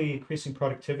typically increasing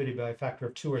productivity by a factor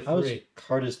of 2 or How is 3.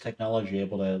 Carter's technology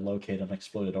able to locate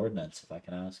unexploded ordnance, if I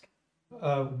can ask?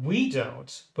 We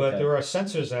don't, but Okay. there are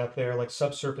sensors out there like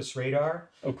subsurface radar,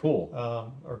 Oh, cool.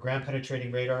 or ground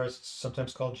penetrating radars,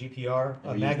 sometimes called GPR,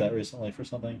 Have you used that recently for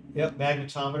something? yep,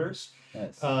 magnetometers.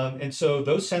 Nice. And so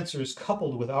those sensors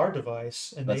coupled with our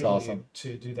device That's enable you awesome.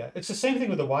 to do that. It's the same thing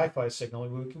with the Wi-Fi signal.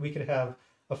 We could have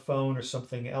a phone or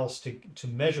something else to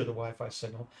measure the Wi-Fi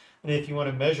signal. And if you want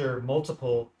to measure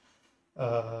multiple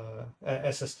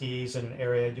SSDs in an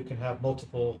area, you can have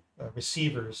multiple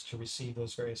receivers to receive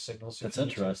those various signals if That's you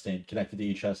need to. interesting. Connected to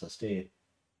each SSD.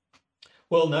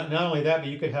 Well, not only that, but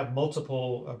you could have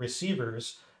multiple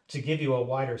receivers to give you a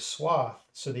wider swath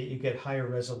so that you get higher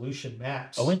resolution Oh,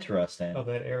 maps interesting. of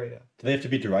that area. Do they have to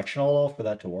be directional at all for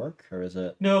that to work, or is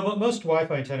it No, but most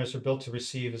Wi-Fi antennas are built to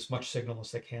receive as much signal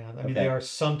as they can. I mean, they okay? are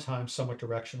sometimes somewhat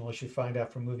directional, as you find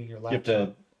out from moving your You have to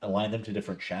laptop. align them to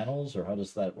different channels, or how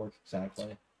does that work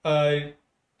exactly? Uh,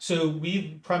 so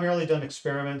we've primarily done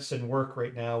experiments and work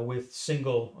right now with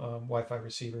single Wi-Fi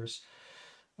receivers,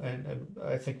 and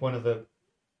I think one of the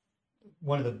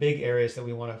big areas that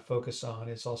we want to focus on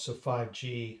is also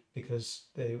 5G because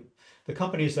the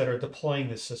companies that are deploying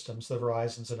these systems, the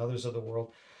Verizons and others of the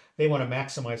world, they want to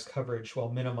maximize coverage while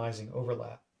minimizing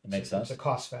overlap. It So makes it's a sense.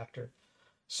 cost factor.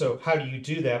 So how do you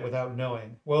do that without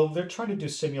knowing? Well, they're trying to do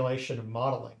simulation and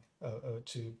modeling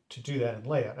to do that in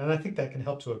layout, and I think that can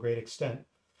help to a great extent.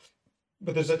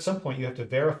 But there's at some point you have to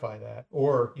verify that,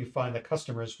 or you find that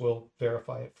customers will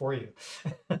verify it for you.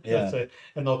 Yeah,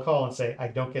 And they'll call and say, "I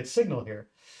don't get signal here."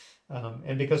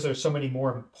 And because there's so many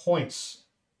more points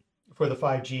for the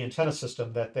 5G antenna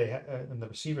system that and the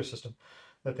receiver system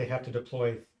that they have to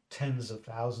deploy tens of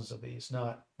thousands of these,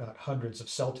 not hundreds of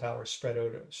cell towers spread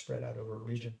out over a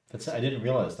region. that's I didn't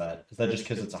realize that. Is that just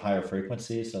because it's a higher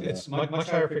frequency? So the It's much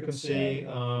higher yeah, frequency,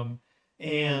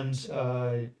 and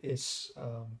it's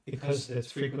because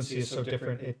its frequency is so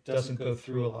different, it doesn't go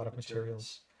through a lot of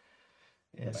materials,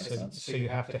 that and makes sense. so you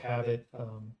have to have it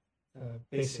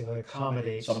basically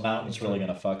accommodate. So a mountain's really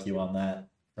gonna fuck you on that,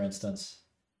 for instance.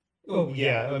 Oh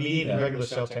yeah, I mean even Yeah, regular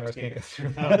cell towers can't go through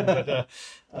them, but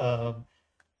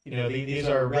these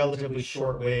are relatively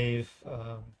short-wave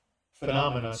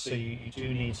phenomena, so you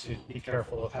do need to be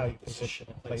careful of how you position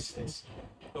and place these.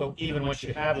 But even once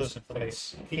you have those in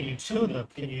place, can you tune them?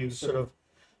 Can you sort of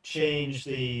change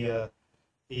the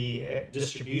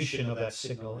distribution of that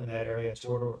signal in that area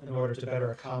in order to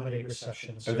better accommodate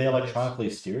reception in are they certain areas? electronically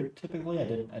steered typically? I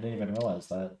didn't even realize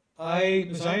that.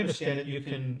 As I understand it, you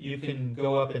can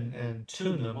go up and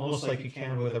tune them almost like you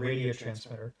can with a radio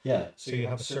transmitter. Yeah, So you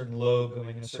have a certain lobe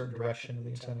going in a certain direction of the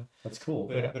antenna. that's cool.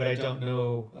 But I don't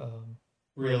know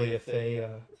really if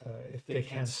they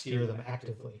can steer them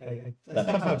actively. I That makes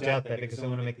somehow sense. doubt that because they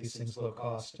want to make these things low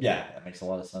cost. Yeah, that makes a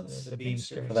lot of sense. The beam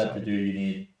steering For that to side. do, you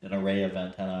need an array of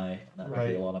antennae, and that would be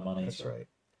Right. a lot of money. That's right.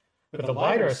 But the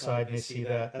LiDAR side may see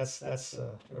that. That's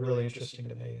really interesting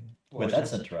to me. And But watch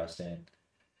that's it. interesting.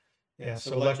 Yeah,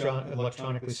 so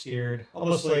electronically steered,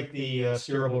 almost like the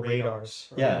steerable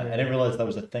radars. Yeah, I didn't realize that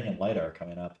was a thing in LiDAR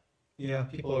coming up. Yeah,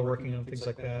 people are working on things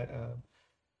like that.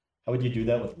 How would you do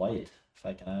that with light, if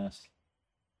I can ask?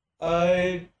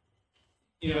 I,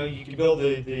 you can build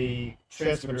the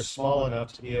transmitter small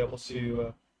enough to be able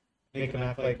to make them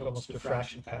act like almost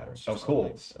diffraction patterns. Oh, Or cool.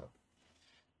 something. So,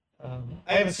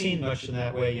 I haven't seen much in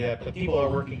that way yet, but people are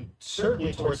working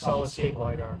certainly towards solid state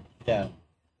lidar. Yeah,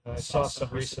 I saw some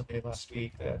recently last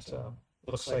week that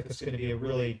looks like it's going to be a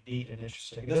really neat and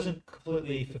interesting. It doesn't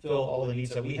completely fulfill all the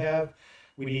needs that we have.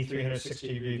 We need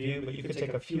 360-degree view, but you could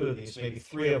take a few of these, maybe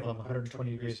three of them,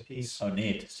 120 degrees apiece, oh,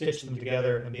 neat. stitch them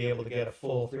together, and be able to get a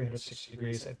full 360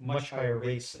 degrees at much higher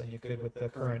rates than you could with the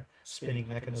current spinning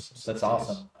mechanisms. That's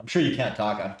awesome. I'm sure you can't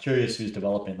talk. I'm curious who's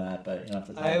developing that, but you don't have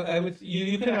to talk. I would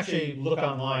you can actually look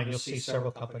online. You'll see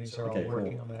several companies are Okay, all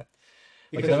working cool. on that.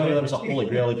 Like, I remember that was a holy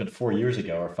grail even 4 years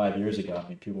ago or 5 years ago. I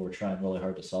mean, people were trying really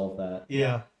hard to solve that.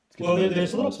 Yeah. It's good Well, to know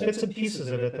there's that little also- bits and pieces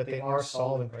of it that they are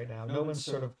solving right now. No one's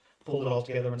sort of pulled it all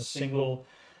together in a single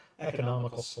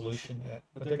economical solution yet,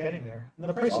 but they're getting there. And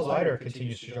the price of LiDAR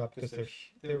continues to drop because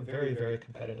they're very, very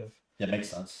competitive. Yeah, makes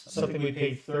sense. Something we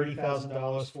paid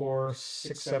 $30,000 for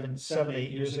 7, 8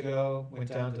 years ago went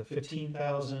down to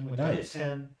 15,000, went down to Nice.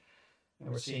 10, and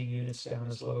we're seeing units down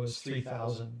as low as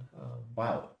 3,000.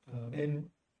 Wow. In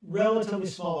relatively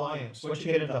small volumes. Once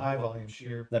you get into high volumes,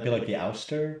 you're That'd be like the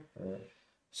ouster? Or...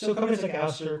 so companies like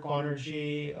Ouster,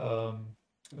 Quanergy,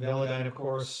 Velodyne, of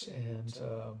course, and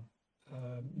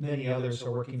many others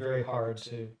are working very hard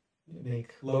to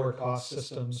make lower cost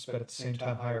systems, but at the same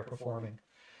time higher performing.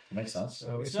 Makes sense.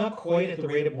 So it's not quite at the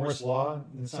rate of Moore's law.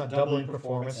 It's not doubling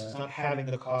performance. It's not having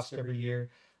the cost every year,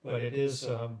 but it is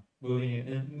moving,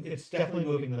 and it's definitely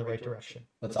moving in the right direction.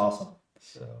 That's awesome.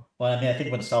 So Well, I mean, I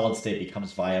think when solid state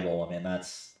becomes viable, I mean,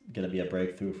 that's going to be a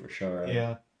breakthrough for sure.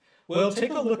 yeah. Well,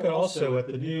 take a look at also at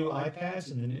the new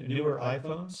iPads and the newer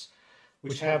iPhones,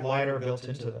 which have LiDAR built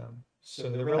into them. So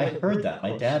they're I relatively heard that. My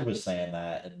close. dad was saying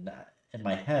that, and in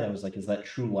my head, I was like, "Is that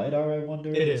true lidar?" I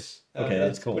wonder. It is. Okay,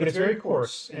 that's But cool. it's very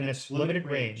coarse and it's limited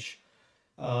range.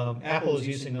 Apple is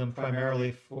using them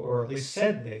primarily for, or at least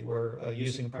said they were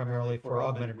using them primarily for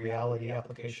augmented reality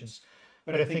applications.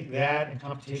 But I think that and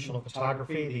computational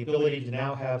photography, the ability to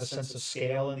now have a sense of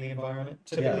scale in the environment.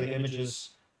 Typically, Yeah.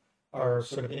 images are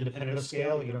sort of independent of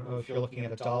scale. You don't know if you're looking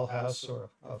at a dollhouse or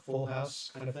a full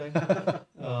house kind of thing.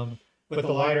 But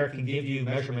the LiDAR can give you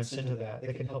measurements into that.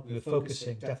 They can help you with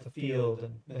focusing, depth of field,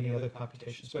 and many other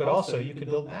computations. But also, you can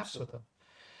build maps with them.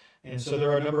 And so there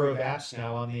are a number of apps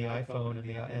now on the iPhone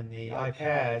and the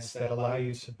iPads that allow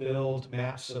you to build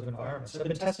maps of environments. I've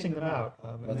been testing them out.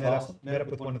 That's awesome. Met up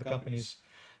with one of the companies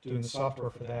doing the software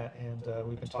for that, and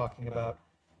we've been talking about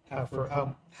how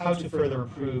to further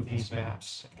improve these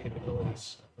maps and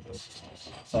capabilities of those systems.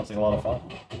 Sounds like a lot of fun.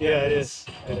 Yeah, it is.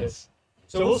 It is.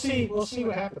 So we'll see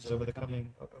what happens over the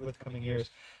coming years.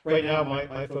 Right now,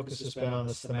 my focus has been on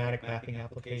this thematic mapping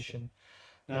application,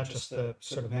 not just the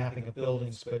sort of mapping of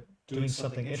buildings, but doing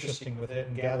something interesting with it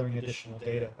and gathering additional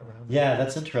data around it. Yeah,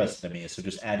 that's interesting to me. So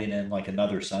just adding in like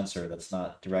another sensor that's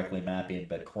not directly mapping,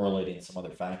 but correlating some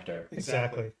other factor.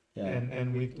 Exactly. Yeah.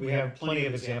 And we have plenty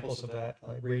of examples of that,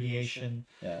 like radiation,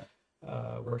 Yeah.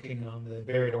 working on the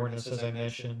varied ordnance, as I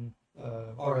mentioned,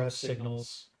 RF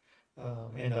signals,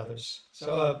 and others.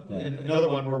 So Yeah. and another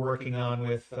one we're working on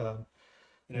with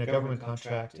in a government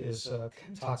contract is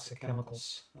toxic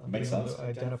chemicals. Makes Being able sense. to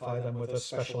identify them with a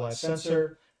specialized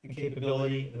sensor and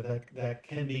capability that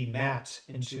can be mapped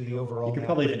into the overall. You could map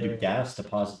probably of even the do area. gas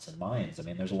deposits and mines. I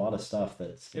mean, there's a lot of stuff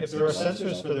that's. If there are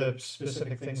sensors for the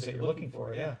specific things that you're looking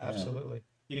for, yeah, absolutely.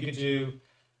 You could do,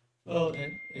 well,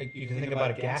 and you can think about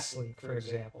a gas leak, for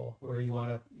example, where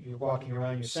you're walking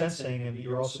around, you're sensing, and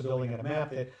you're also building out a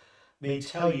map that may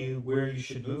tell you where you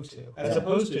should move to, as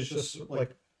opposed to just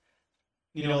like,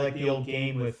 like the old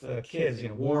game with kids,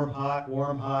 warm, hot,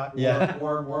 Yeah.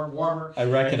 warmer. I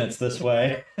reckon it's this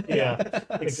way. Yeah,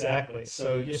 exactly.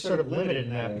 So you're sort of limited in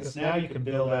that because now you can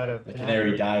build out of The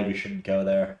canary died. We shouldn't go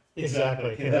there.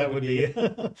 Exactly. Yeah, that would be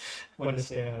one to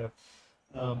stay out of.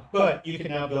 But you can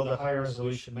now build a higher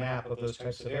resolution map of those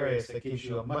types of areas that gives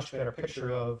you a much better picture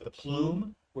of the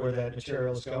plume, where that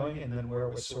material is going, and then where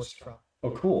it was sourced from.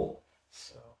 Oh, cool.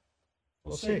 So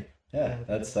we'll see. Yeah,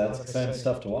 that's exciting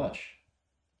stuff to watch.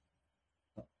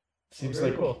 Seems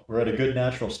Very like cool. we're at a good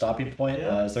natural stopping point.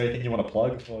 Yeah. Is there anything you want to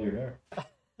plug while you're here?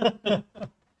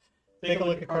 Take a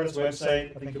look at Carter's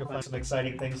website. I think you'll find some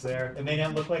exciting things there. It may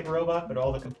not look like a robot, but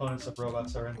all the components of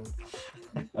robots are in it.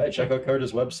 All right, check out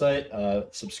Carter's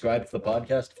website. Subscribe to the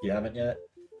podcast if you haven't yet.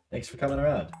 Thanks for coming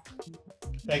around.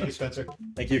 Thank you, Spencer.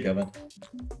 Thank you, Kevin.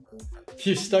 If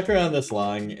you stuck around this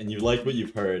long and you like what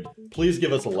you've heard, please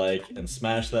give us a like and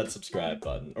smash that subscribe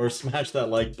button, or smash that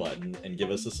like button and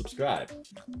give us a subscribe.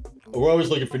 We're always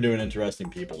looking for new and interesting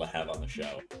people to have on the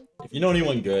show. If you know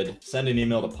anyone good, send an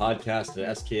email to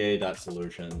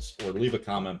podcast@ska.solutions or leave a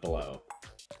comment below.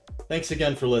 Thanks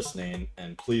again for listening,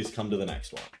 and please come to the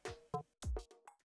next one.